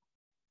width,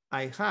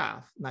 I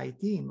have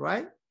 19,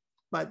 right?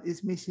 But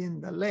it's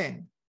missing the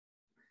length.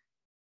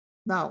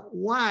 Now,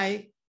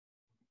 y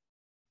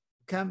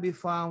can be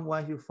found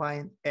once you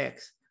find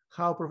x.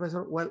 How,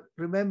 Professor? Well,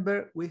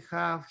 remember we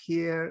have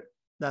here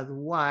that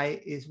y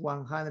is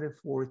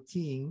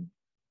 114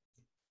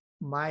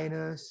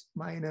 minus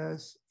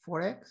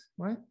 4x,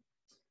 right?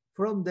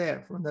 From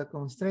there, from the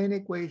constraint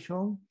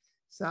equation,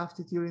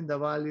 substituting the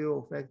value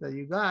of x that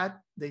you got,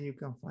 then you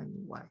can find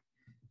y.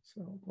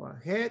 So go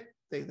ahead,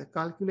 take the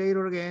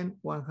calculator again,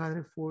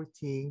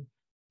 114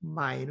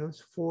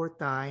 minus 4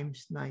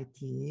 times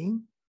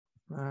 19,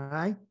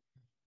 right?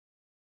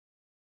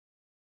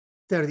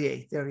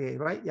 38,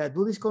 right? Yeah,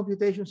 do these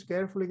computations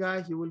carefully,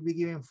 guys. You will be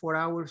given 4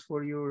 hours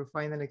for your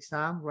final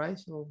exam, right?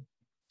 So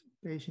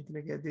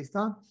patiently get this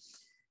done.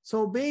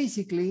 So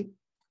basically,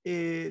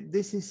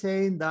 this is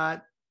saying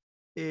that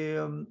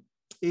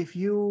if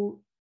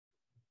you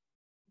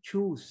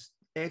choose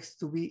x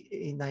to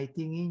be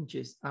 19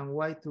 inches and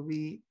y to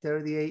be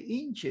 38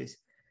 inches,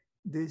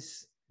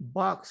 this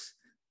box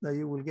that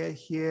you will get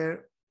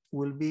here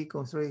will be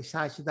constructed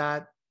such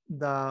that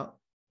the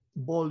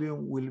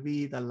volume will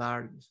be the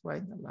largest,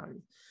 right? The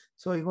largest.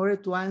 So in order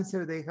to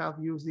answer, they have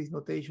used this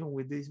notation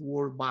with this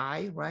word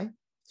by, right?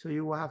 So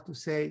you will have to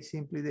say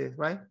simply this,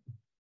 right?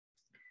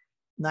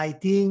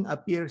 19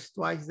 appears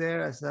twice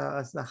there as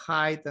the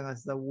height and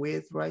as the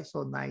width, right?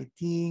 So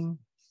 19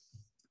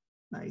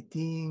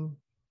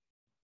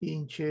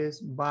 inches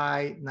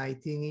by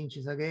 19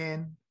 inches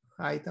again,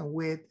 height and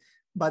width.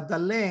 But the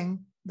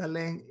length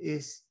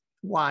is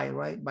y,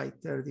 right? By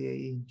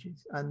 38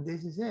 inches. And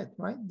this is it,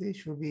 right? This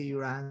should be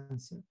your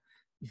answer.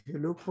 If you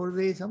look for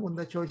this among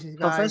the choices,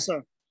 guys,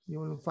 Professor, you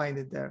will find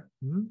it there.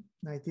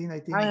 19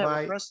 I have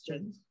by, a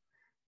question.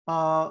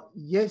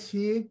 yes,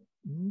 she.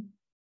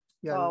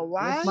 Yeah,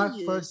 let's mark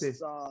first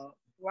this.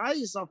 Why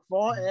is a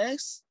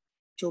 4x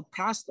to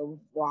pass the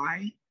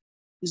y?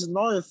 Is it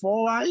not a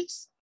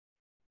 4y?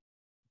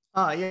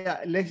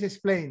 Yeah, let's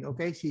explain,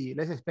 okay? See,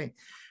 let's explain.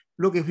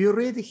 Look, if you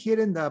read here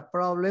in the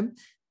problem,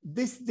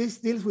 this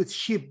deals with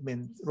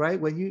shipment, right?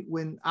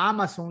 When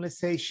Amazon, let's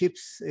say,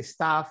 ships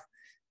stuff,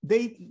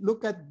 they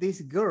look at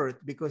this girth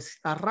because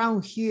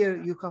around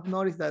here you have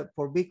noticed that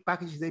for big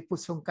packages they put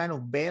some kind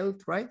of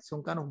belt, right?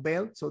 Some kind of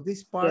belt. So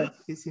this part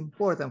is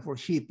important for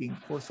shipping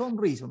for some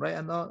reason, right?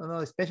 And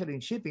not especially in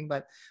shipping,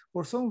 but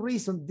for some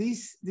reason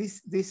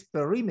this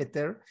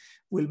perimeter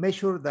will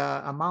measure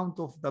the amount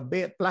of the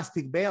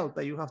plastic belt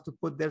that you have to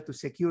put there to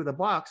secure the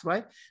box,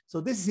 right?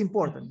 So this is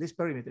important, this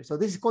perimeter. So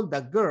this is called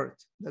the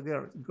girth.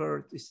 The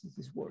girth is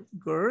this word.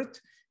 Girth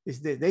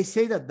is this. They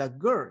say that the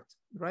girth,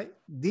 right?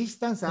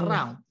 Distance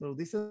around, so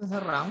distance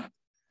around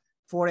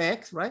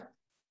 4x, right?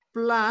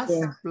 Plus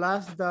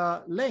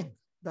the length.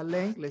 The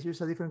length, let's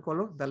use a different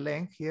color. The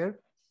length here,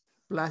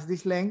 plus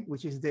this length,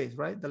 which is this,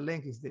 right? The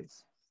length is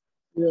this.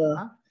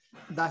 Yeah.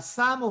 The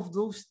sum of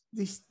those,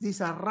 this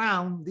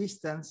around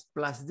distance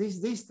plus this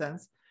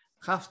distance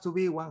has to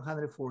be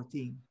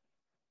 114.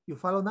 You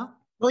follow now?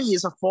 No,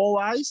 it's a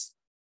 4y.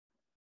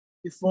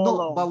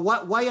 No,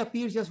 but why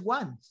appears just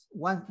once?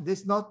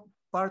 This not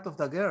part of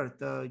the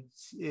girth,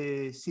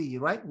 C,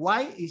 right?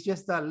 Y is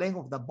just the length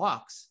of the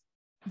box,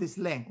 this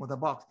length of the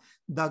box.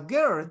 The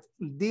girth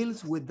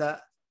deals with the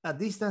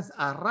distance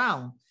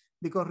around,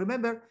 because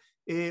remember,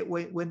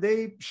 when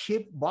they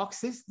ship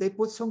boxes, they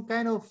put some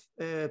kind of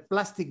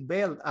plastic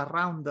belt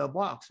around the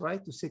box,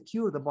 right? To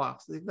secure the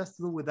box. It has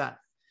to do with that.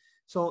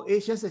 So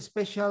it's just a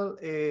special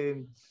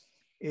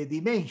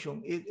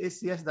dimension.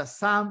 It's just the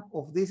sum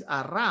of this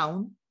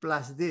around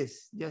plus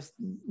this, just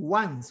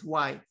once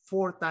Y,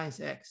 4 times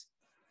X.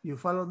 You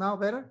follow now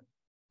better?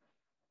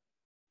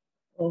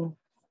 Oh,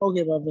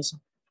 okay, Professor.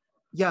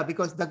 Yeah,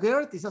 because the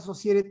girth is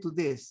associated to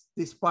this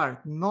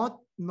part, not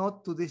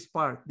to this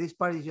part. This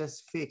part is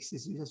just fixed.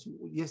 It's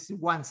just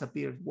once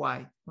appears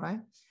Y,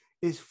 right?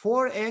 It's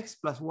 4x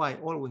plus Y,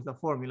 always the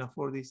formula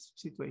for this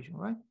situation,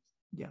 right?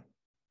 Yeah.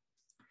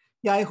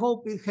 Yeah, I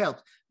hope it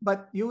helps.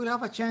 But you will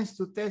have a chance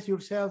to test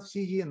yourself,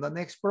 CG, in the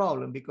next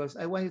problem, because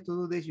I want you to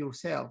do this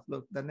yourself.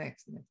 Look, the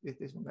next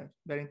this one, guys,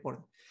 very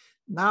important.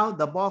 Now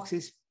the box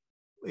is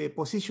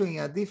positioned in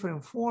a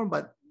different form,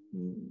 but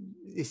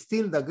it's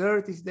still the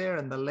girth is there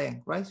and the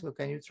length, right? So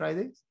can you try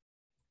this?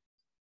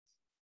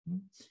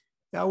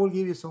 I will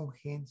give you some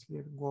hints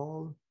here.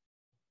 Goal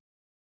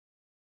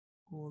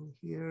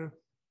here.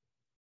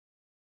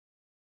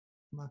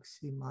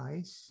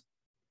 Maximize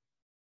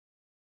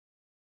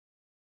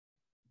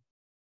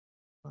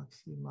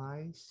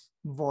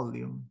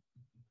volume,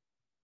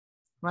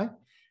 right?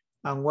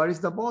 And what is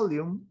the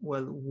volume?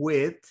 Well,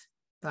 width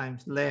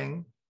times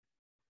length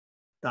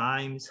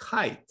times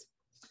height.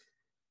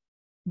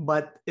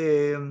 But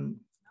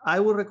I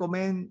would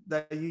recommend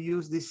that you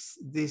use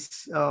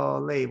these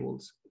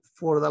labels.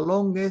 For the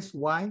longest,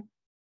 Y.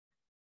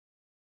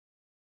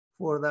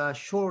 For the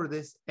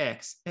shortest,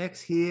 X.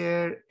 X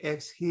here,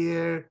 X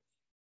here,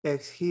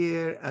 X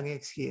here, and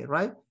X here,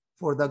 right?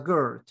 For the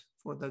girth,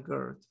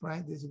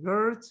 right? This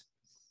girth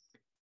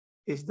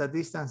is the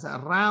distance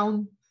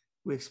around.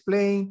 We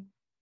explain.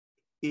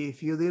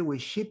 If you deal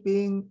with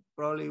shipping,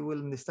 probably will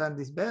understand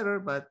this better,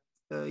 but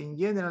in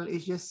general,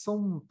 it's just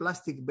some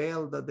plastic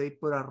belt that they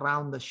put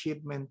around the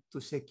shipment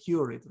to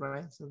secure it,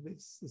 right? So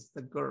this is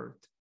the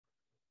girth.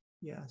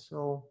 Yeah,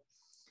 so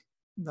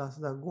that's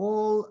the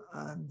goal,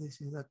 and this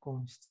is the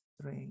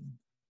constraint.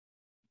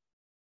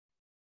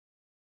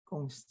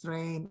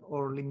 Constraint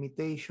or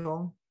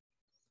limitation.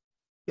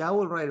 Yeah, I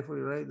will write it for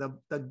you, right?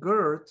 The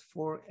girth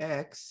for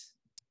X,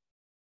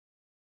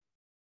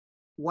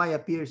 Y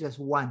appears just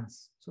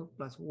once, so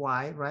plus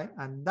Y, right?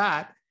 And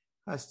that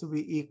has to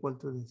be equal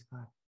to this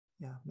guy.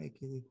 Yeah, make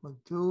it equal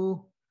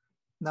to,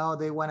 now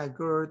they want a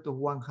girth of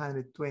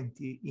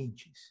 120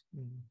 inches.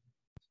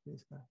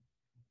 This guy.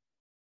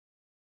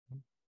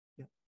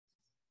 Yeah.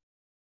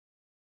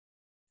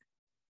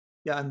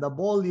 Yeah, and the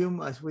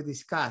volume, as we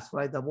discussed,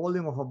 right? The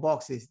volume of a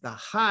box is the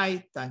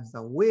height times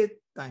the width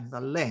times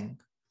the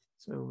length.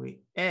 So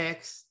we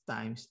X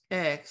times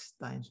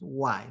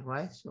Y,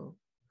 right? So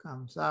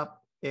comes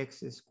up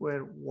X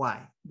squared Y.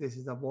 This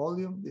is the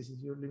volume. This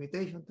is your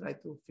limitation. Try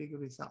to figure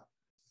this out.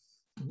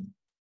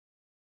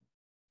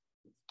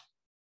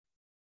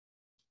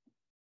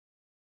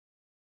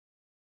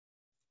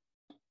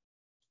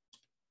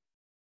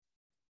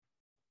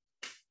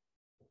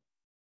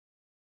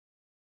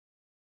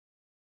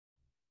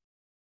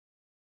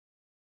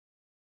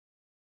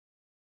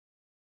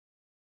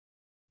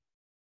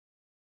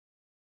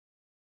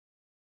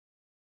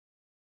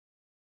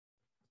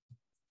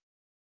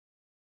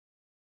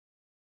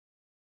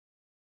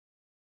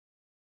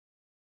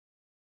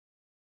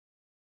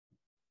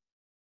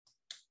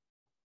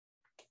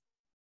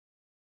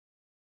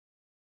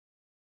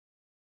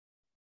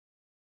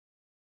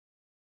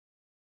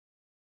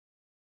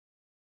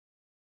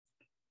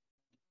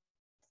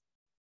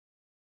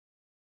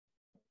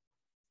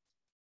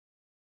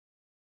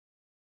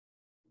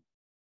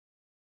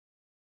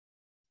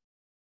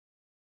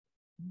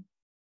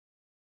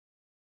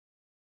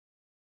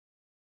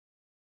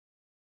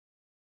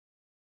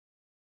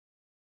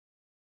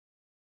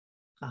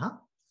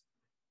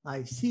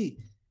 I see.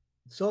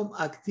 some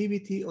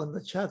activity on the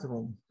chat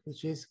room,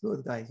 which is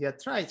good, guys. Yeah,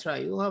 try.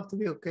 You don't have to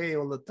be okay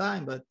all the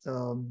time, but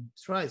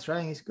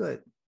trying is good.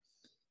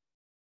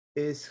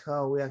 Is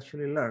how we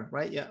actually learn,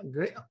 right? Yeah,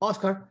 great.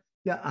 Oscar,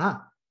 yeah,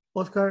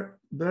 Oscar,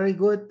 very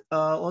good.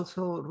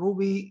 Also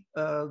Ruby,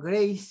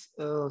 Grace,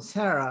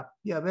 Sarah,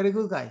 yeah, very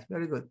good, guys,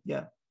 very good,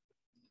 yeah.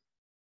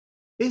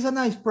 It's a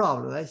nice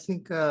problem. I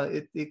think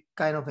it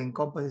kind of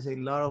encompasses a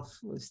lot of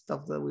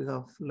stuff that we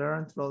have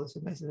learned throughout the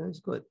semester. It's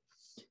good.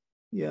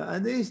 Yeah,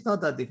 and it's not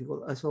that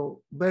difficult.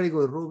 So very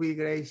good, Ruby,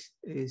 Grace,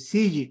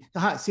 CG.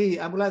 See,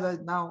 I'm glad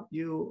that now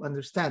you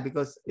understand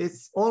because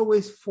it's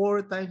always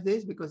 4 times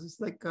this because it's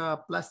like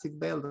a plastic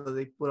belt that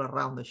they put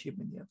around the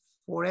shipment. Yeah,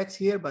 4x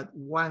here, but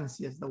once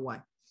just the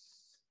y.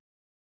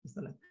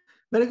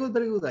 Very good,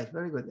 guys.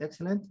 Very good,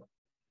 excellent.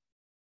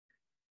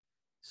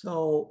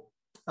 So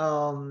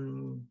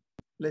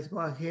let's go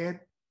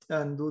ahead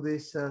and do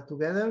this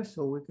together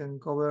so we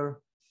can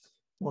cover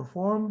more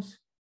forms.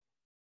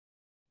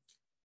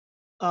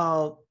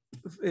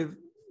 If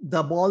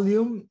the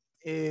volume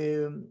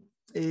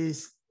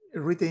is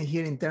written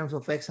here in terms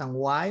of x and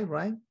y,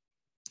 right?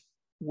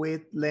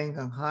 Width, length,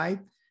 and height.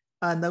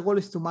 And the goal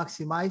is to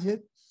maximize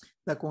it.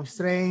 The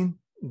constraint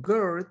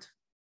girth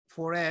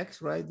for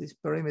x, right? This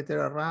perimeter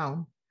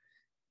around,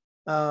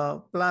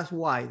 plus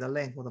y, the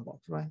length of the box,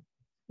 right?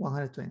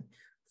 120.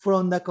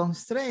 From the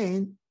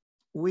constraint,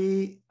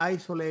 we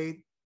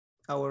isolate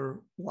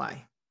our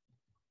y.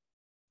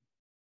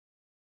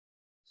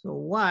 So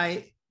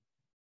y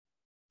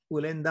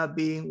will end up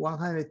being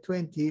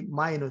 120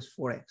 minus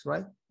 4x,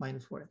 right?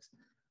 Minus 4x.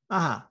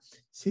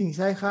 Since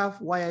I have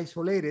y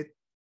isolated,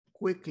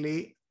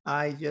 quickly,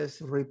 I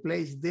just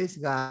replace this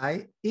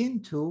guy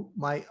into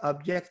my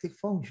objective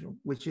function,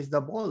 which is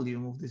the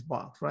volume of this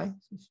box, right?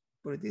 So just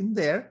put it in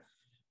there.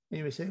 And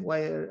you may say, why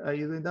are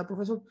you doing that,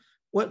 Professor?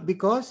 Well,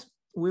 because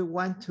we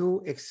want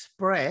to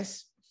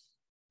express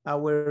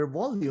our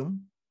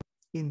volume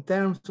in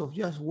terms of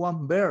just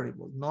one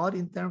variable, not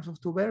in terms of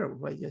 2 variables,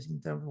 right? Just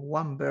in terms of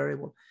one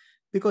variable.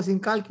 Because in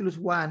Calculus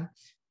 1,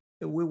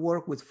 we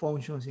work with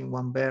functions in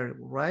one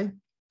variable, right?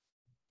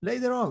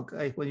 Later on,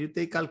 when you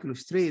take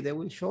Calculus 3, they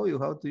will show you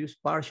how to use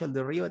partial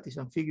derivatives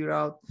and figure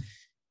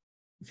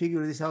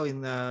this out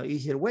in an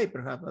easier way,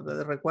 perhaps, but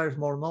that requires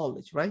more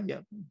knowledge, right? Yeah.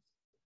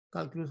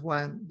 Calculus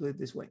 1, do it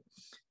this way.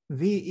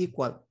 V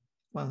equal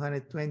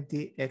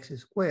 120x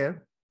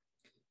squared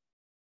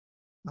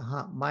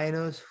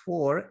minus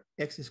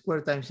 4x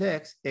squared times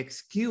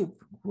x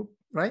cubed,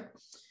 right?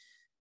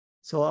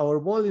 So our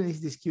volume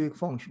is this cubic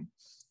function.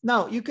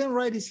 Now you can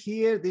write this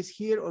here,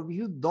 or if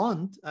you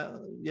don't,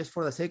 just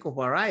for the sake of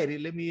variety,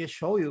 let me just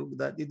show you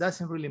that it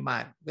doesn't really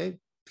matter, okay?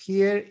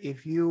 Here,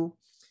 if you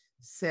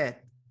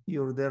set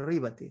your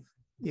derivative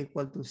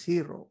equal to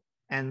 0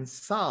 and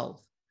solve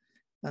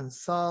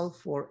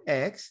for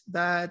x,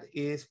 that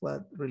is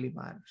what really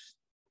matters.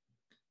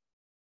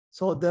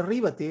 So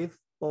derivative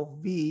of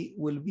v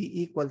will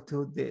be equal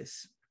to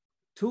this.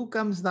 2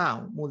 comes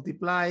down,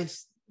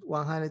 multiplies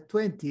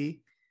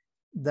 120,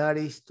 that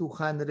is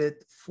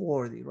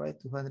 240, right?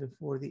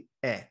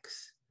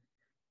 240x.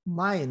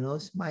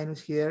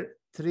 Minus here,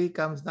 3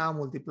 comes down,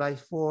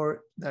 multiplies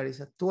 4, that is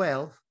a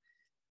 12.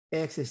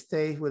 X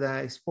stays with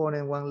an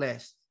exponent 1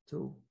 less,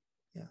 2.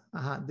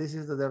 Yeah, this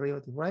is the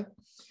derivative, right?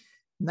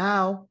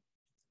 Now,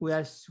 we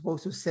are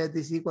supposed to set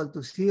this equal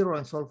to 0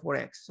 and solve for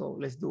x. So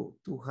let's do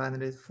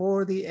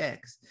 240x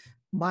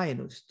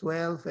minus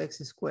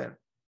 12x squared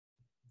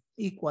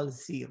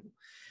equals 0.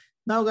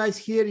 Now, guys,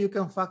 here you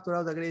can factor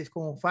out the greatest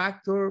common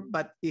factor,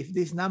 but if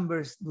these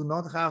numbers do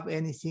not have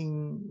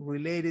anything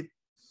related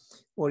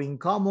or in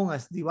common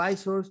as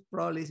divisors,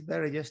 probably it's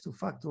better just to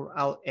factor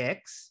out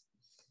x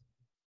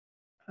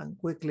and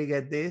quickly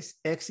get this.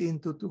 X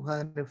into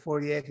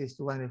 240x is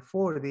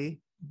 240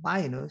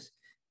 minus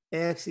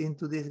x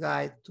into this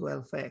guy,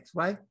 12x,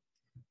 right?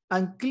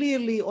 And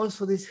clearly,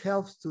 also this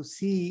helps to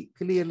see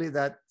clearly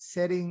that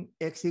setting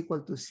x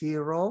equal to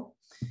 0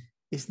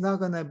 is not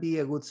gonna be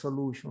a good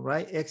solution,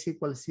 right? X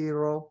equals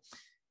 0,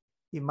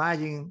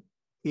 imagine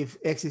if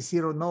x is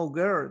 0, no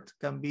girth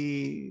can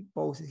be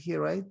posted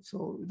here, right?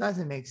 So it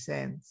doesn't make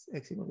sense,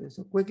 x equals 0.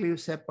 So quickly you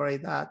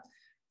separate that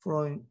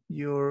from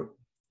your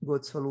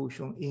good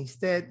solution.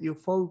 Instead, you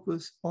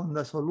focus on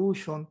the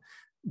solution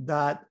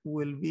that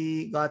will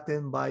be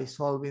gotten by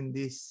solving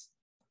this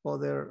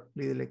other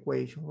little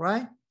equation,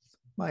 right?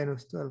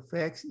 Minus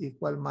 12x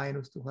equal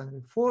minus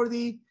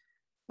 240,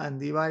 and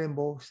dividing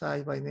both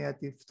sides by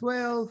negative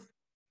 12,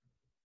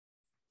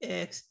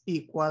 x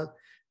equal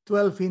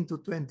 12 into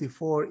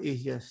 24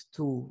 is just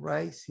 2,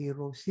 right?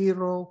 0,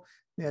 0,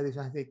 negative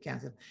signs, they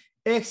cancel.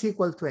 X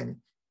equal 20.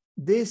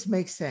 This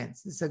makes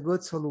sense. It's a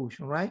good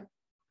solution, right?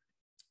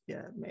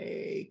 Yeah,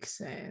 makes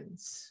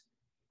sense.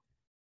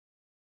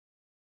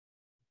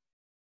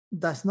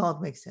 Does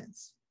not make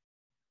sense,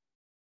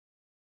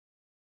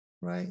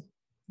 right?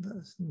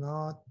 Does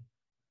not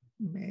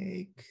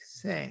make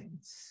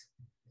sense.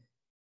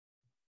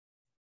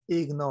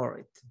 Ignore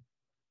it,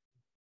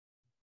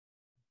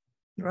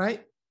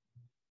 right?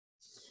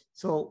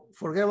 So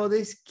forget about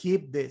this,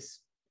 keep this.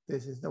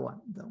 This is the one.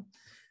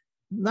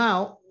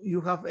 Now you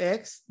have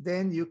X,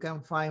 then you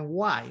can find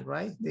Y,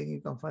 right? Then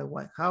you can find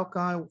Y. How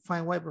can I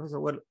find Y, Professor?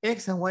 Well,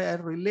 X and Y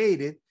are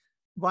related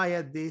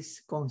via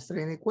this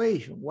constraint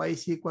equation. Y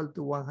is equal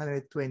to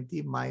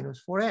 120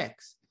 minus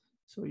 4X.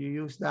 So you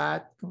use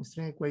that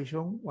constraint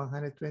equation,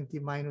 120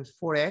 minus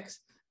 4X.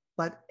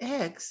 But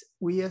X,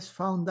 we just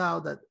found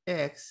out that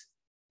X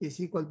is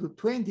equal to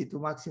 20 to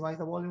maximize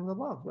the volume of the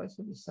box, right?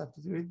 So you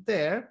substitute it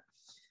there.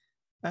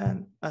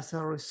 And as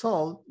a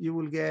result, you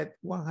will get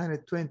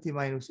 120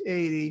 minus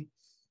 80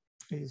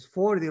 is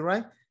 40,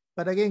 right?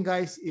 But again,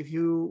 guys, if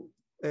you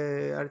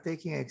are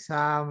taking an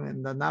exam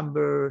and the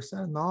numbers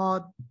are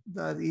not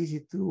that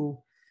easy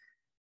to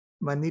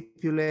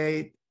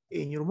manipulate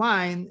in your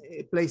mind,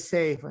 play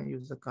safe and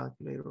use the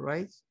calculator,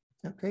 right?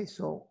 Okay,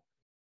 so,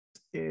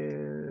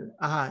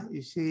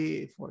 you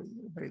see 40,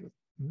 very good.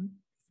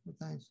 Four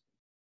times.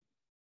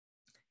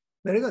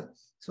 Very good.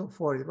 So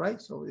 40, right?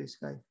 So this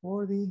guy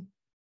 40.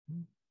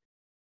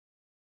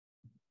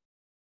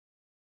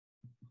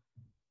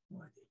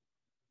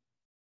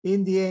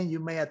 In the end,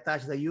 you may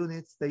attach the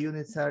units. The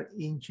units are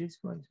inches,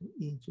 right? So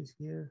inches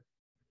here,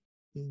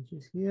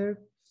 inches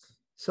here.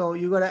 So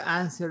you gotta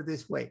answer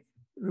this way.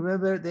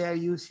 Remember, they are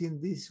using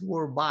this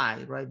word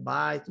by, right?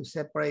 By to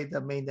separate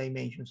the main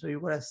dimension. So you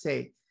gotta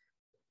say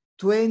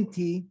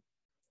 20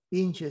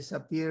 inches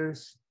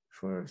appears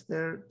first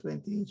there,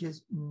 20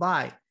 inches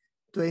by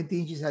 20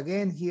 inches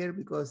again here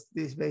because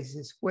this base is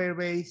a square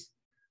base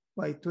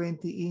by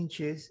 20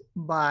 inches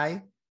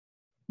by,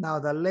 now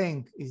the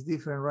length is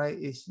different, right?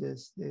 It's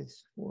just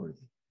this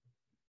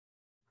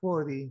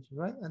 40 inches,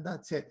 right? And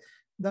that's it.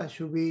 That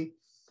should be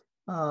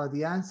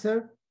the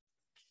answer.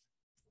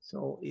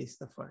 So it's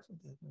the first.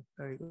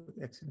 Very good,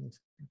 excellent.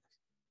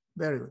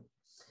 Very good.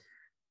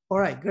 All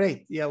right,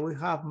 great. Yeah, we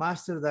have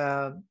mastered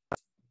the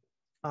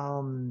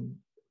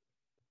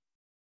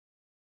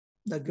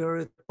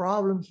Garrett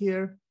problem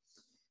here.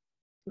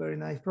 Very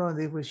nice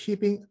problem with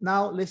shipping.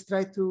 Now let's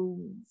try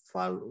to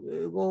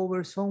go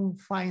over some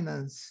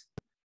finance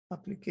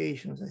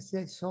applications. I see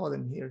I saw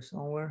them here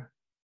somewhere.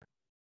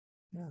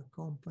 Yeah,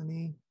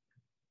 company.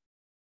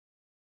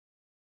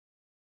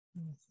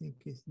 I think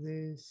it's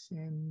this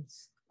and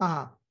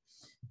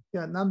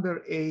yeah,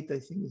 number 8 I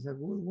think is a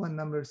good one.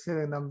 Number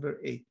 7, number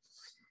 8.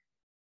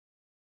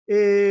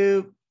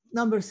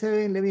 Number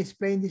 7, let me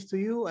explain this to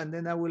you and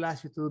then I will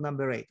ask you to do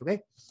number 8,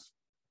 okay?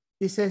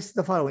 It says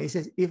the following. It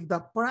says if the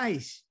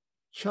price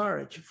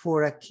charged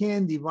for a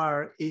candy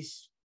bar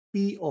is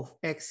P of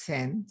X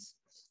cents,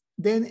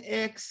 then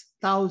X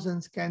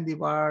thousands candy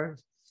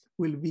bars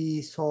will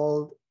be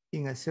sold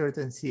in a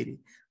certain city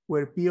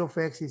where P of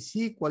X is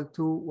equal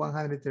to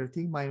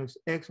 113 minus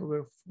X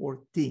over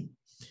 14.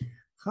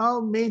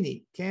 How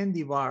many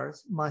candy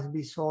bars must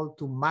be sold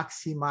to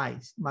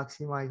maximize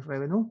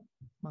revenue?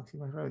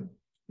 Maximize revenue.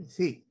 Let's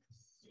see.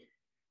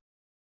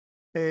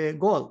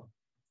 Goal,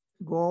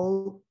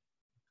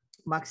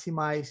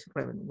 maximize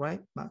revenue,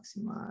 right?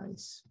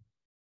 Maximize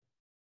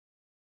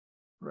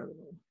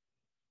revenue.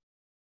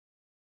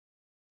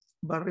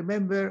 But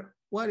remember,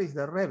 what is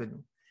the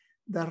revenue?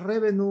 The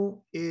revenue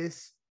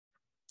is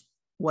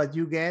what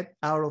you get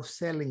out of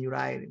selling your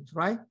items,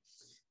 right?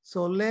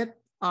 So let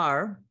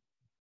R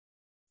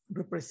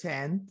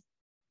represent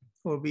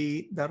or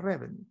be the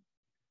revenue.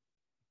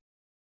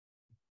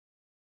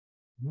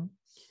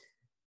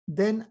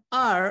 Then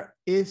R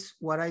is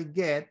what I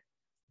get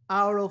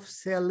out of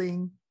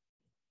selling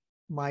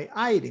my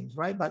items,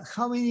 right? But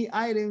how many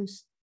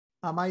items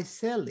am I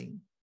selling?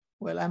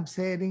 Well, I'm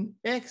selling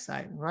X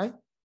item, right?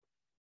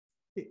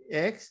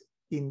 X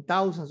in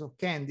thousands of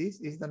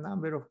candies is the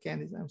number of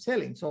candies I'm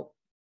selling. So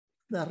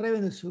the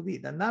revenue should be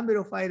the number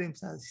of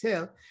items I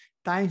sell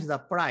times the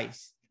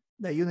price,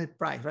 the unit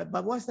price, right?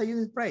 But what's the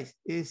unit price?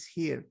 Is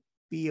here,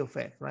 P of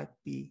X, right?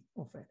 P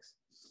of X.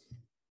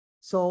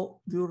 So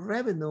the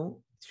revenue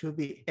should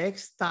be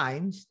X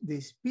times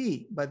this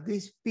P, but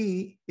this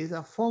P is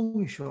a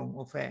function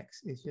of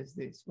X. It's just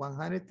this,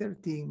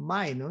 113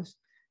 minus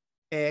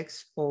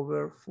X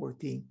over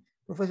 14.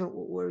 Professor,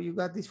 where you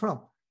got this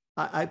from?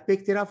 I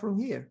picked it up from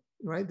here,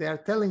 right? They are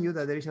telling you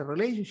that there is a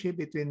relationship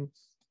between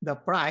the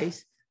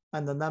price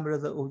and the number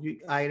of the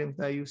items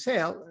that you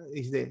sell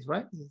is this,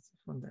 right? It's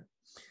from there.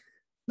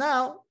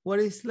 Now, what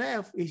is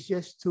left is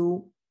just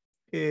to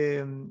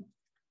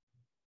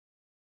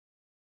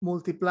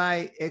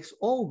multiply X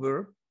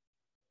over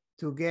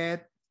to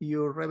get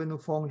your revenue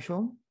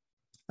function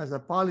as a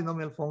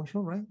polynomial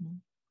function, right?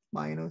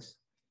 Minus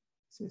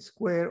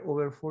square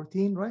over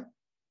 14, right?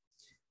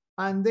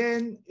 And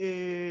then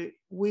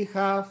we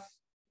have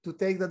to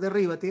take the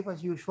derivative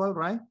as usual,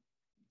 right?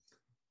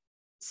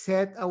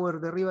 Set our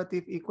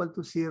derivative equal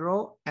to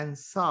 0 and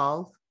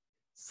solve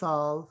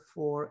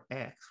for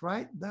X,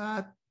 right?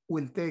 That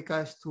will take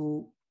us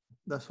to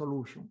the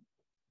solution.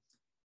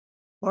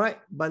 All right,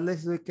 but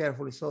let's do it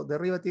carefully. So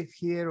derivative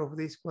here of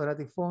this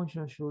quadratic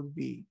function should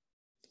be,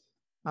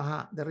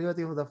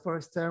 derivative of the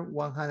first term,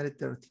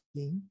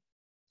 113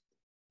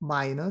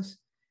 minus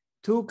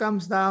 2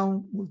 comes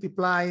down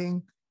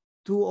multiplying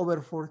 2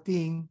 over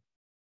 14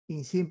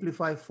 in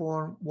simplified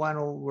form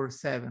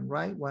 1/7,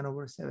 right?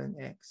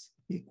 1/7x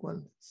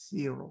equals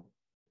 0.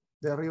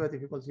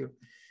 Derivative equals 0.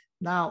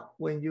 Now,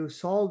 when you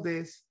solve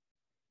this,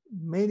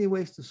 many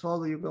ways to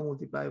solve it. You can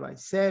multiply by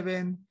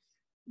 7.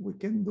 We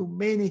can do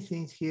many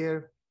things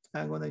here.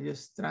 I'm going to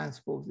just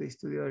transpose this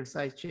to the other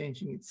side,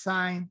 changing its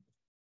sign.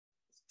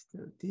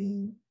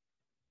 13,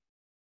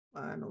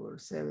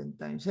 1/7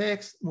 times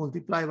x,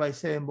 multiply by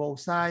 7 both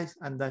sides,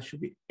 and that should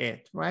be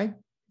it, right?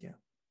 Yeah.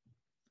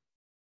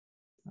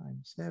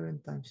 Times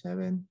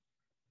 7.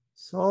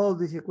 Solve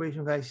this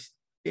equation, guys,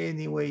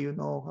 any way you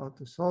know how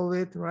to solve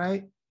it,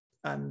 right?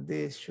 And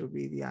this should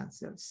be the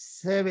answer.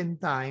 7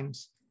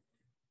 times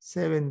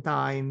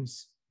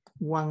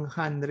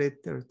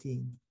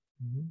 113.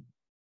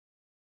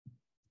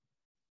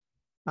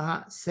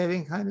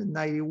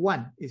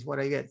 791 is what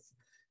I get.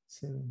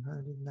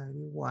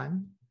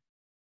 791.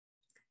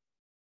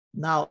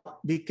 Now,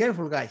 be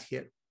careful, guys,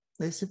 here.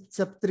 It's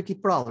a tricky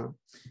problem.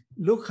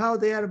 Look how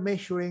they are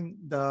measuring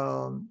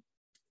the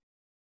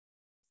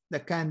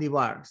candy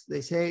bars.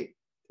 They say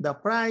the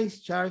price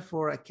charged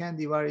for a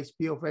candy bar is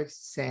P of X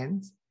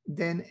cents,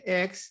 then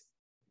X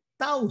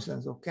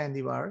thousands of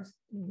candy bars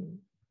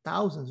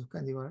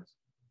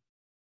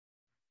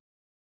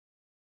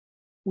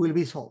will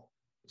be sold.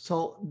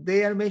 So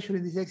they are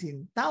measuring this X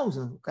in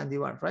thousands of candy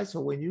bars, right?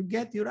 So when you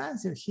get your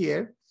answer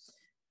here,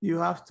 you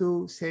have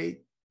to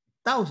say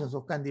thousands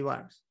of candy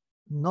bars,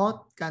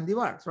 not candy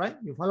bars, right?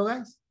 You follow,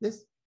 guys?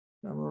 This,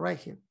 I'm right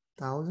here,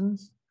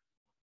 thousands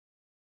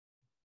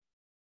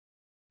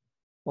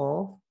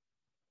of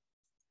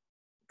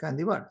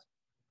candy bars.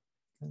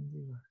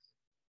 You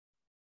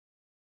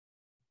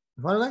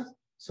follow, guys?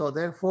 So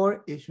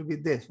therefore, it should be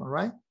this one,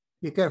 right?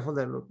 Be careful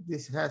there, look.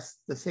 This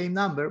has the same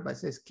number, but it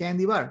says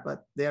candy bar,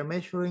 but they are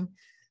measuring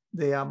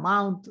the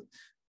amount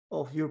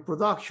of your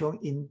production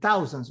in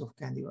thousands of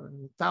candy bars,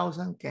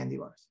 1,000 candy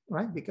bars,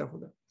 right? Be careful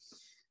there.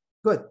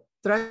 Good.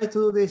 Try to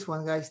do this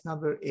one, guys,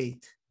 number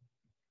 8.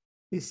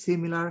 It's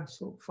similar,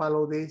 so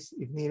follow this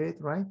if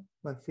needed, right?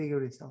 But figure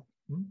this out.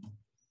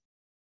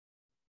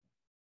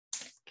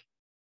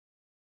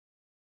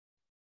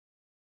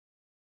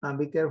 And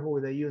be careful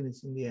with the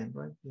units in the end,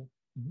 right? Yeah.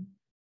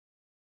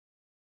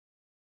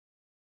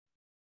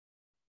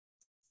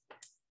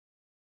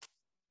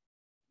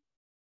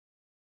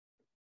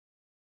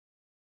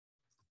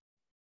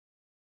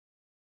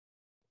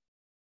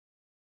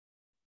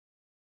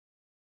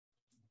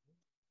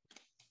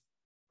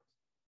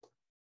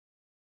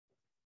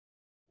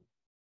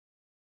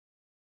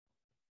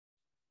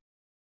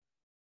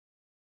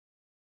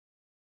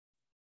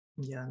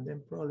 Yeah, and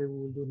then probably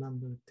we'll do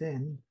number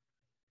 10.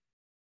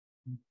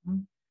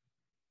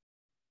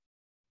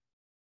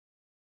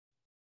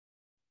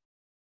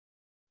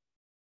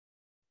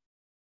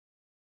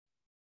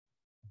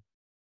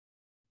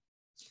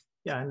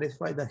 Yeah, and let's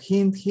write the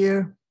hint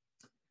here.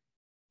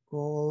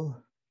 Goal,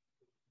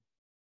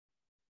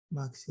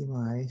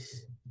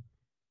 maximize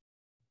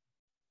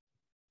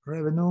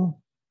revenue.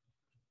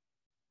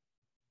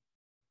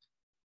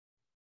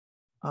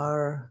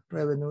 Our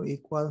revenue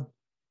equal.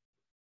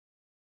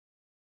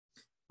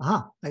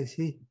 I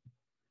see.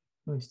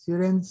 No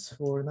students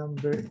for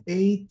number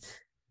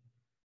 8.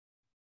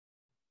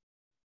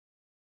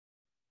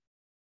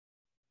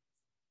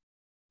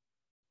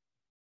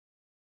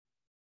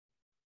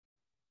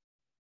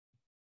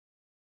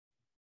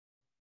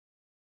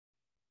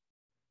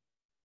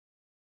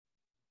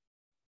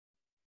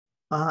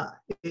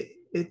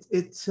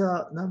 It's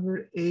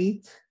number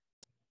 8.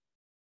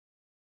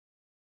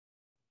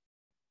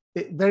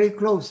 Very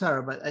close,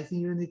 Sarah, but I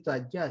think you need to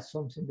adjust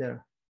something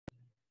there.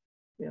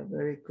 Yeah,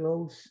 very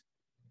close.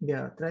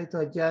 Yeah, try to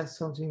adjust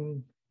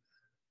something.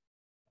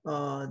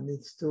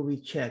 Needs to be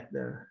checked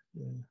there.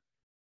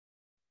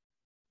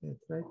 Yeah,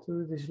 try to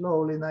do this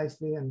slowly,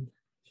 nicely, and it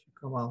should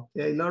come out.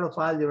 Yeah, a lot of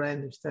algebra, I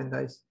understand,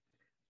 guys.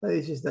 But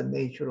this is the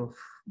nature of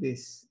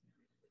this.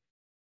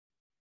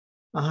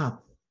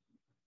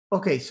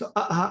 Okay, so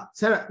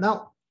Sarah,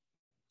 now,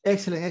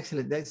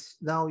 excellent. That's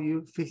now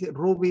you fix it.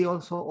 Ruby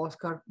also,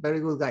 Oscar, very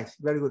good, guys.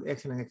 Very good,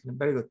 excellent,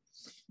 very good.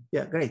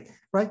 Yeah, great,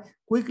 right?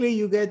 Quickly,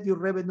 you get your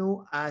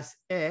revenue as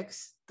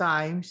X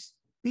times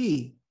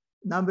P,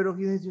 number of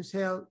units you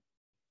sell,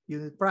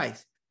 unit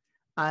price.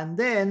 And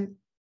then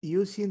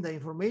using the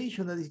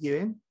information that is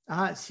given,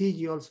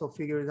 CG also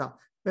figure it out.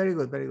 Very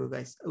good,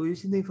 guys.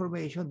 Using the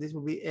information, this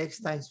will be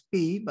X times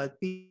P, but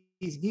P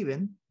is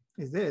given,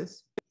 is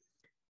this,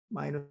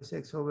 minus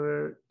X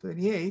over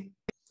 28.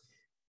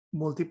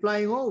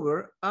 Multiplying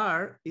over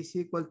R is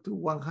equal to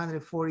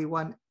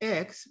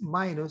 141X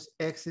minus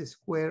X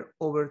squared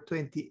over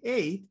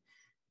 28.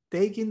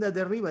 Taking the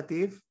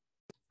derivative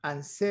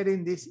and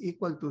setting this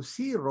equal to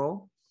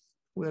 0,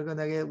 we're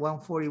gonna get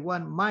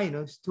 141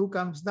 minus 2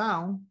 comes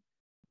down,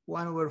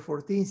 1 over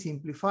 14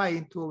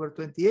 simplifying 2 over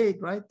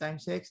 28, right?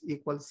 Times X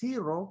equals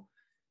 0.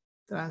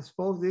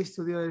 Transpose this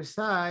to the other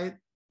side.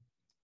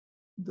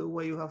 Do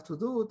what you have to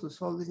do to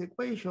solve this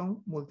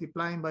equation.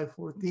 Multiplying by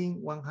 14,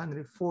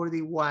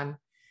 141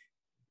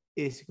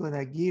 is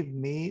gonna give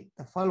me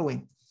the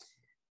following.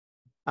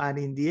 And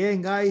in the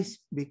end, guys,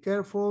 be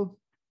careful.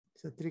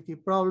 It's a tricky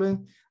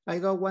problem. I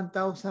got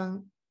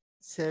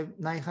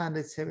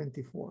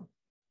 1,974.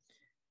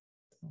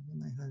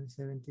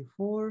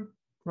 974,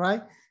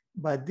 right?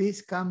 But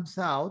this comes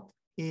out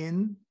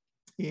in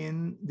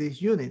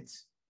these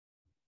units,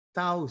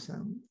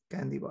 1,000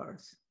 candy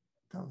bars,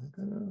 1,000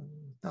 candy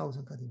bars.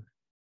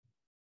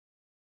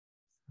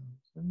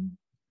 1,000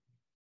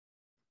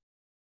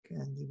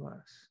 candy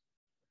bars.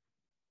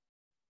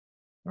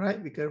 All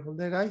right, be careful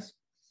there, guys.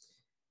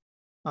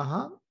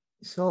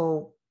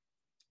 So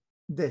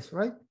this,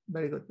 right?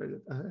 Very good, very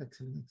good.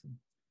 Excellent, excellent.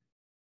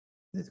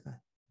 This guy,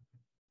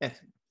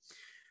 excellent.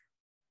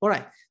 All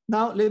right,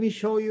 now let me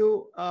show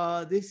you.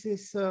 This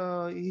is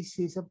a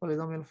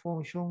polynomial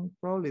function,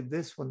 probably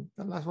this one,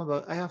 the last one,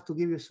 but I have to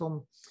give you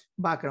some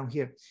background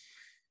here.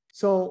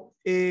 So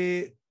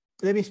let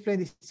me explain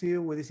this to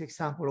you with this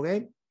example,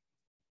 okay?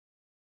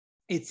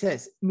 It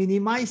says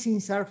minimizing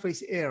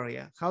surface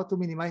area, how to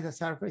minimize the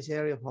surface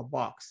area of a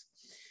box.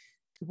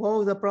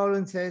 Suppose the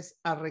problem says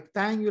a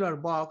rectangular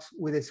box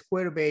with a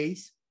square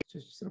base,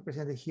 which is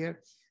represented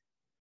here,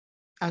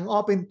 an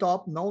open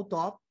top, no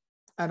top,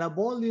 and a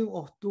volume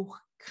of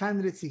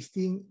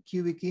 216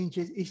 cubic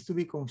inches is to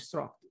be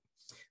constructed.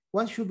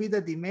 What should be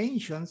the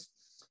dimensions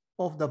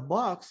of the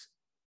box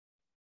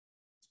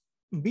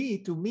be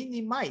to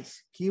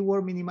minimize,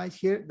 keyword minimize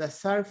here, the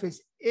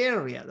surface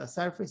area. The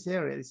surface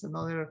area is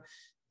another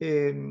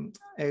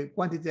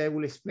quantity. I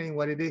will explain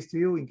what it is to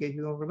you in case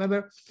you don't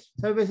remember.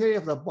 Surface area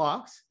of the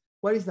box.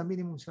 What is the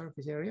minimum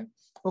surface area?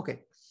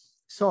 Okay,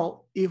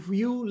 so if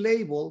you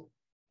label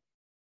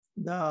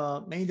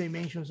the main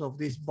dimensions of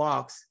this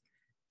box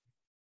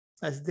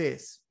as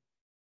this.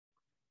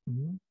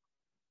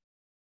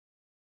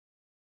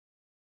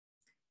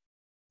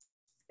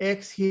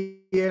 X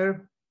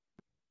here,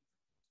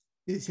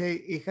 you say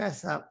it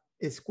has a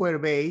square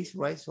base,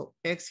 right? So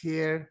X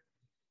here,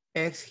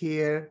 and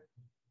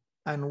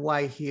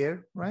Y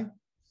here, right?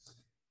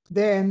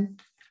 Then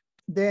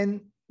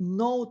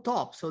no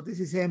top, so this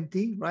is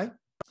empty, right?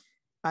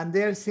 And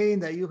they're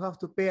saying that you have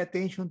to pay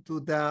attention to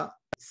the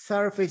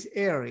surface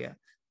area.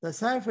 The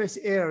surface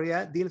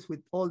area deals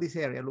with all this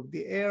area. Look,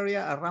 the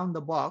area around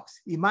the box.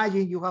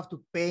 Imagine you have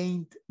to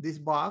paint this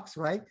box,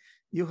 right?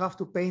 You have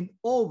to paint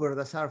over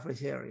the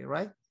surface area,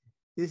 right?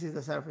 This is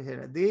the surface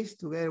area. This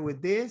together with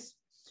this,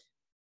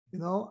 you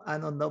know,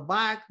 and on the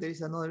back, there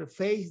is another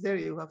face there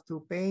you have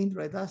to paint,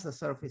 right? That's the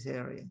surface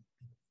area.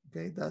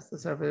 Okay, that's the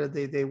surface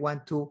area they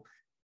want to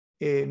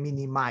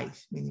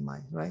minimize,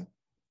 right?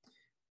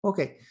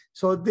 Okay,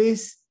 so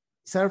this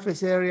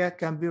surface area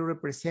can be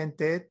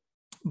represented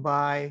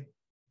by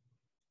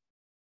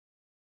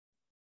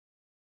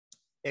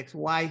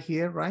XY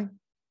here, right?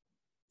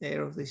 The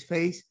area of this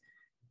face,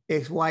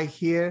 XY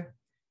here,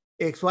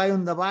 XY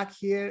on the back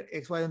here,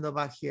 XY on the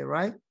back here,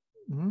 right?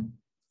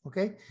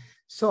 Okay,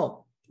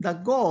 so the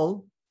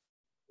goal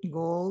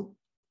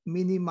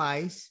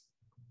minimize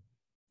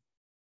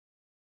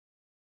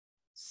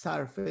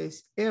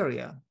surface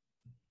area.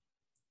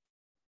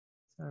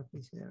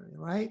 Surface area,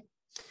 right?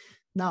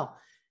 Now,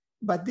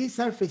 but this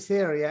surface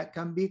area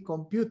can be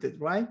computed,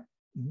 right?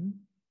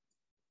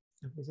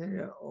 Surface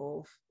area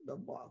of the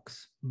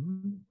box.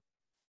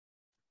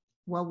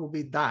 What will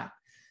be that?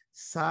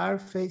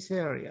 Surface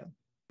area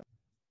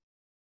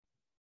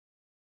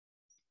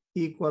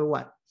equal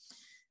what?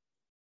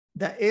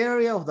 The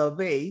area of the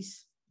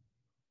base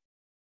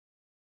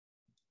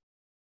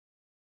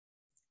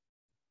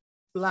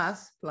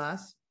plus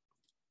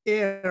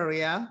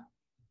area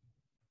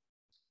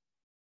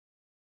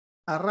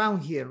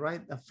around here,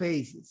 right? The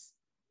faces,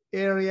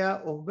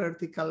 area of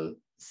vertical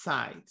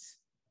sides.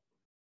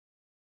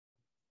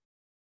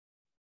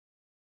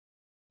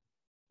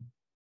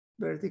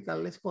 Vertical,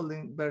 let's call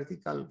them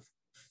vertical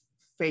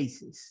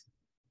faces.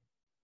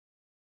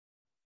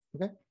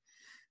 Okay.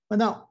 But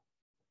now,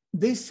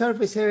 this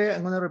surface area,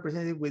 I'm going to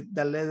represent it with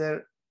the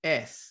letter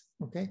S.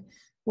 Okay.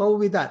 What will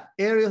be that?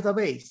 Area of the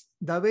base.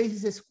 The base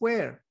is a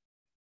square.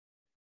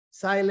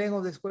 Side length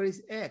of the square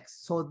is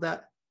X. So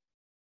the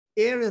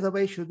area of the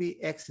base should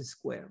be X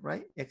squared,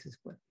 right? X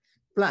squared.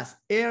 Plus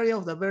area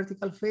of the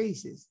vertical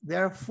faces.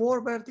 There are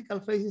 4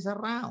 vertical faces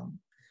around.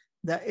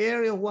 The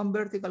area of one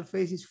vertical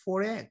face is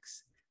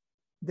 4X.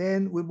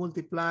 Then we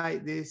multiply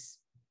this,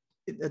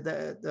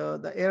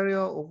 the area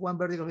of one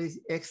vertical face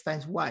is X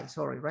times Y,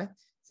 sorry, right?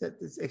 So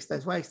it's X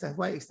times Y, X times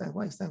Y, X times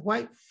Y, X times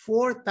Y.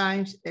 4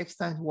 times X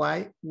times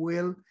Y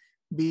will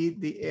be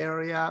the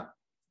area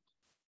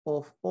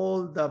of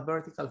all the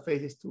vertical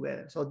faces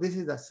together. So this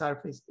is the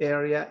surface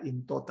area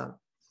in total,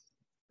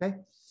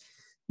 okay?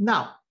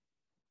 Now,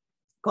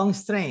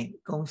 constraint,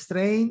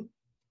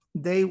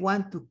 they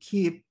want to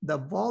keep the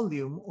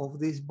volume of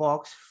this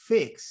box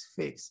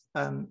fixed.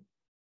 And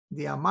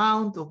the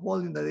amount of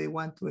volume that they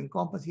want to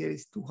encompass here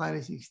is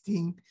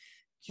 216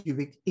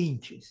 cubic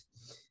inches.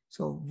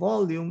 So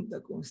volume,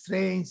 the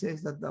constraint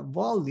says that the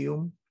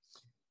volume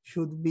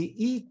should be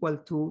equal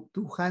to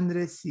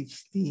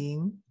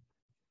 216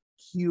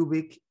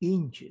 cubic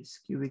inches,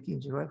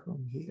 right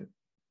from here.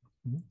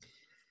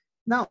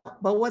 Now,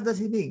 but what does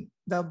it mean?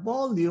 The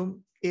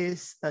volume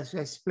is, as I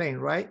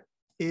explained, right,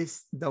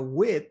 is the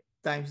width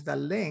times the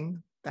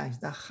length times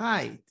the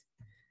height.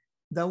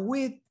 The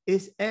width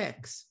is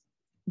X,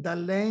 the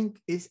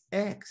length is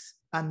X,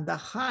 and the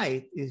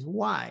height is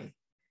Y.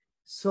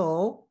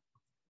 So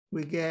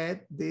we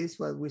get this,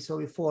 what we saw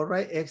before,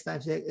 right? X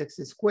times X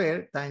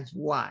squared times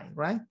Y,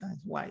 right?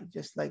 Times Y,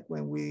 just like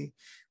when we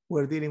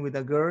were dealing with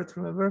the girth,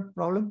 remember,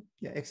 problem?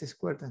 Yeah, X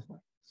squared times Y.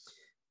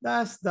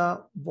 That's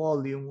the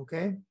volume,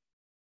 okay?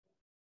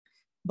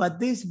 But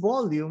this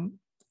volume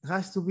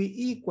has to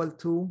be equal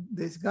to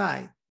this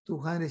guy,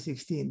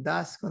 216.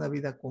 That's gonna be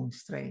the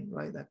constraint,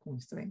 right? The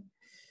constraint.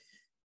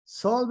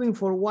 Solving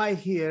for Y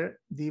here,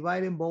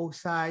 dividing both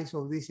sides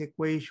of this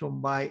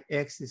equation by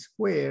X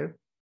squared,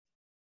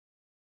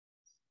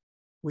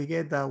 we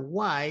get that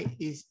Y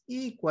is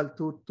equal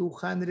to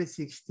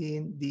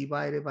 216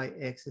 divided by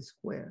X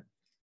squared.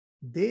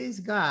 This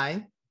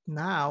guy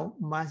now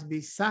must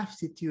be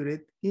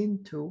substituted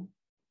into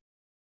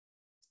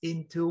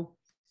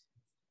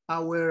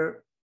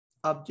our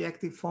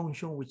objective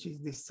function, which is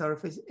the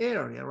surface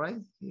area, right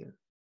here,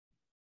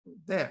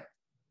 there.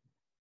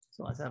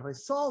 So as a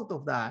result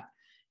of that,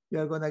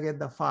 you're gonna get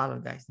the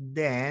following, guys.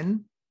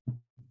 Then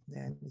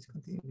let's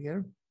continue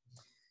here.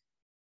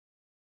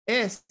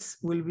 S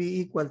will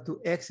be equal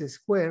to X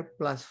squared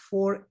plus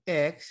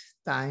 4X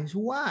times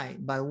Y,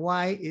 but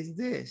Y is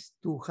this,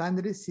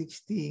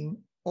 216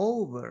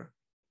 over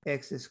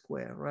X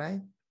squared,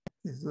 right?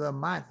 Let's do the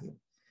math here.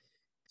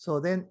 So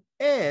then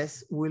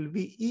S will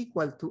be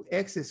equal to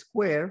X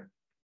squared.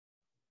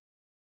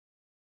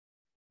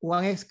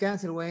 1X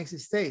cancel, 1X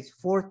stays.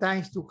 4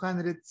 times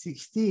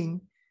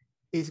 216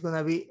 is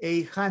gonna be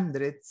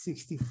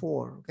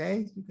 864,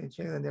 okay? You can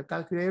check on your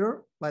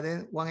calculator, but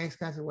then 1X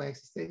cancel,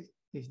 1X stays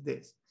is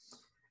this.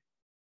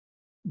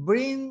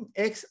 Bring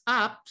X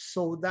up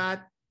so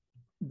that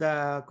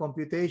the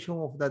computation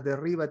of the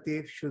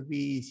derivative should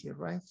be easier,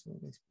 right? So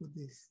let's put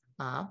this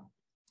up.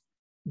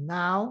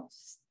 Now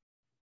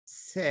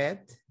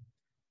set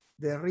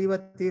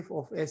derivative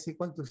of S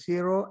equal to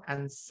 0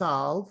 and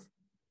solve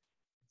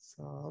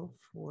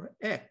for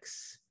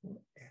X,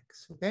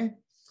 okay?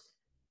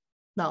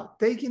 Now,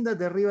 taking the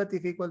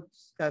derivative equal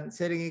and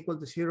setting equal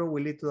to 0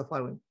 will lead to the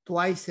following.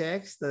 Twice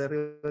X, the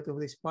derivative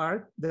of this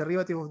part,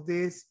 derivative of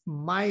this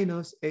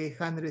minus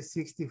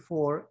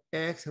 864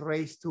 X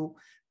raised to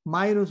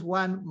minus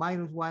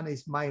 1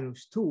 is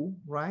minus 2,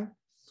 right?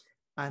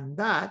 And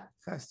that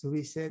has to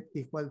be set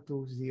equal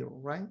to 0,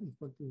 right?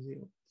 Equal to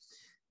 0.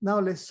 Now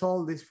let's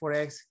solve this for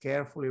X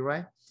carefully,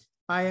 right?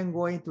 I am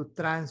going to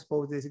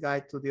transpose this guy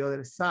to the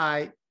other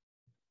side.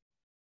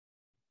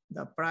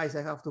 The price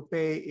I have to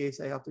pay is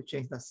I have to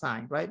change the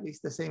sign, right?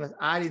 It's the same as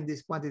adding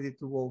this quantity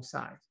to both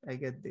sides. I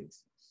get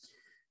this.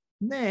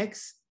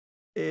 Next,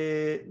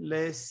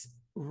 let's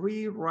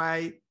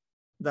rewrite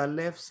the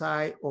left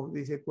side of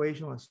this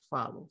equation as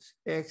follows.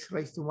 X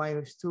raised to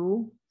minus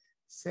 2,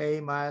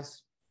 same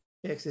as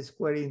X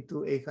squared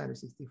into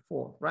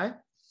 864, right?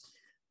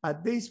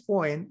 At this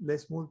point,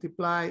 let's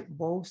multiply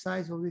both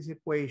sides of this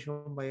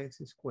equation by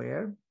X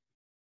squared.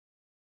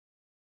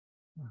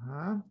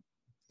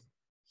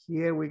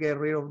 Here we get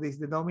rid of this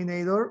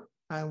denominator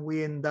and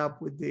we end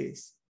up with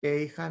this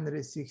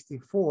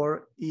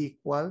 864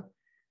 equal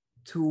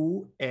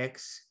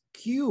 2x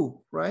cubed,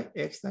 right?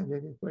 X times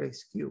X squared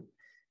x cubed.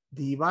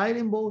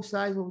 Dividing both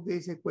sides of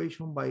this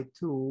equation by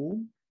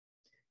 2,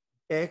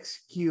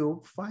 x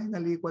cubed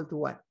finally equal to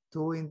what?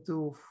 2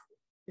 into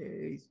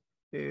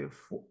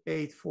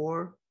 8,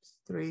 4,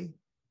 3,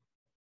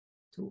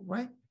 2,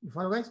 right? You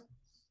follow, guys?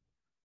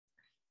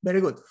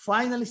 Very good.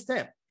 Final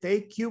step,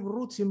 take cube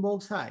roots in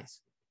both sides.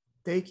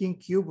 Taking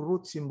cube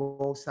roots in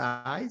both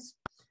sides.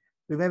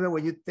 Remember,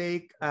 when you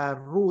take a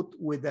root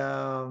with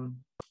an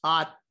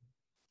odd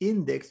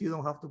index, you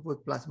don't have to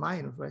put plus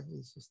minus, right?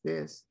 It's just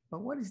this. But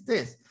what is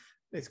this?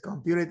 Let's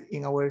compute it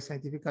in our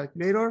scientific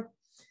calculator.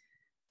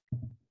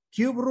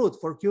 Cube root,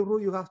 for cube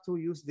root, you have to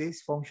use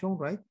this function,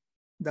 right?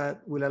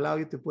 That will allow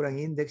you to put an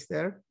index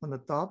there on the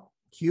top.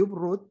 Cube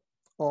root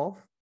of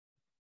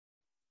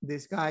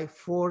this guy,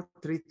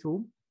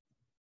 432,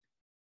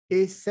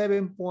 is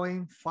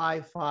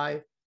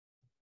 7.55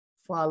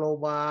 followed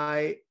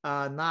by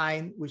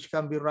 9, which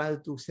can be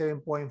rounded to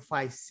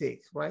 7.56,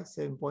 right?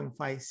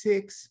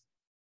 7.56,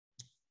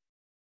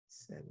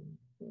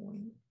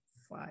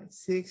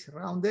 7.56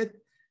 rounded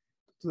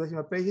to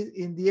decimal places.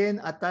 In the end,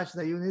 attach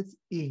the units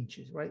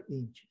inches, right?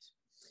 Inches.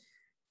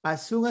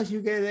 As soon as you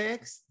get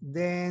X,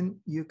 then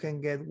you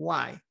can get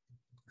Y.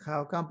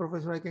 How come,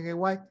 Professor, I can get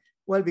Y?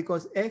 Well,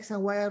 because X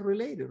and Y are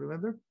related,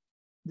 remember?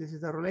 This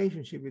is the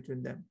relationship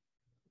between them.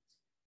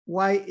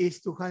 Y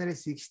is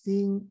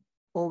 216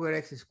 over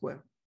X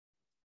squared.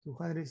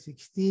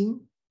 216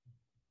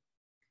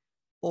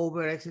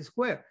 over X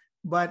squared.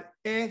 But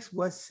X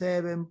was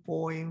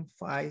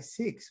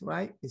 7.56,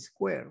 right? It's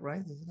square,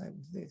 right? This is like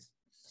this.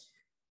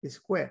 It's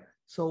square.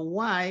 So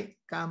Y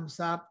comes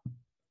up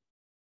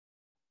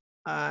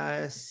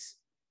as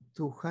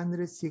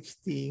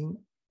 216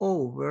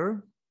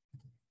 over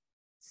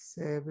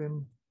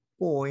 7.56,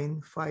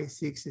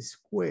 3.56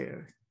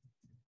 squared.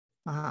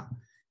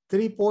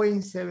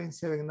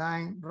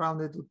 3.779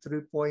 rounded to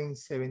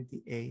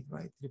 3.78,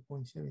 right?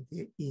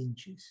 3.78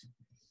 inches.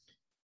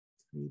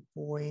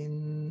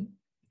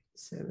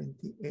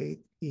 3.78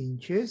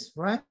 inches,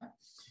 right?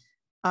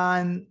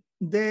 And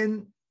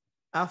then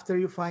after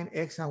you find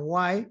X and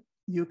Y,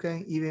 you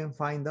can even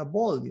find the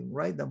volume,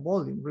 right? The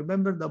volume.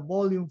 Remember the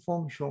volume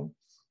function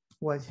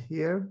was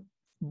here.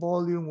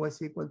 Volume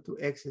was equal to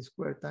X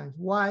squared times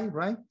Y,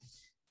 right?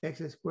 X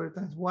squared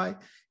times Y.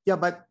 Yeah,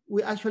 but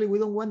we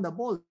don't want the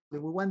volume. We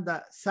want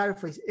the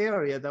surface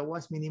area that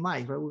was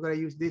minimized, right? We're gonna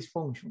use this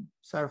function,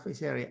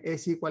 surface area,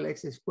 S equal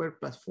X squared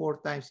plus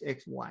 4 times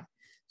XY.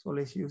 So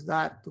let's use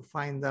that to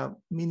find the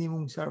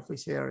minimum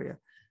surface area.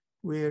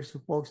 We're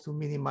supposed to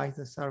minimize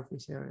the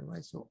surface area,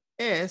 right? So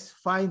S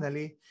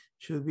finally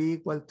should be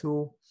equal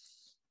to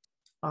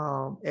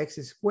X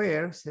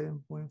squared,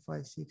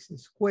 7.56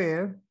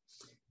 squared,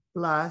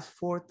 plus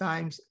 4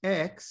 times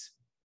X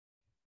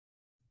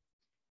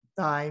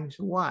times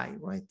Y,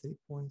 right?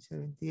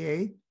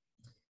 3.78.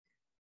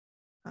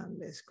 And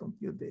let's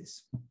compute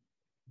this.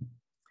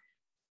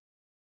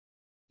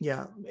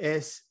 Yeah,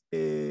 S,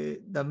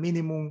 the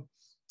minimum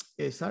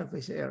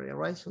surface area,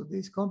 right? So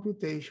this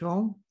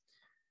computation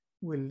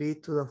will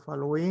lead to the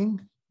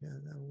following. Yeah,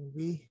 that will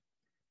be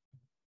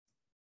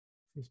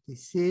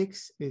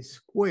 56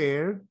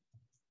 squared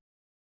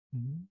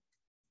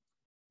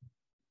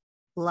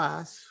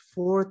plus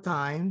 4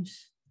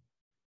 times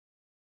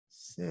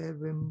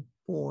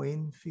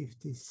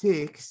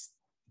 7.56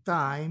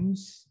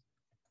 times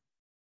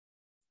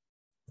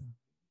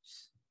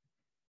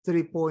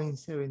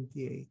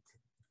 3.78.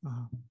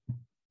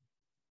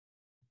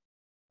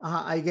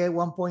 I get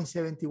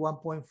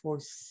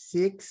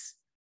 1.71.46,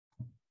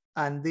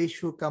 and this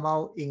should come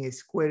out in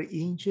square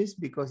inches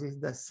because it's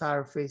the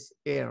surface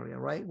area,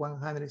 right?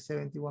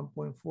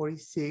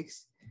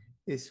 171.46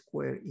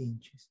 square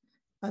inches.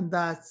 And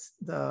that's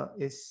the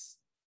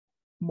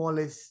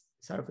smallest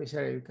surface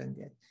area you can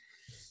get.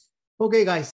 Okay, guys,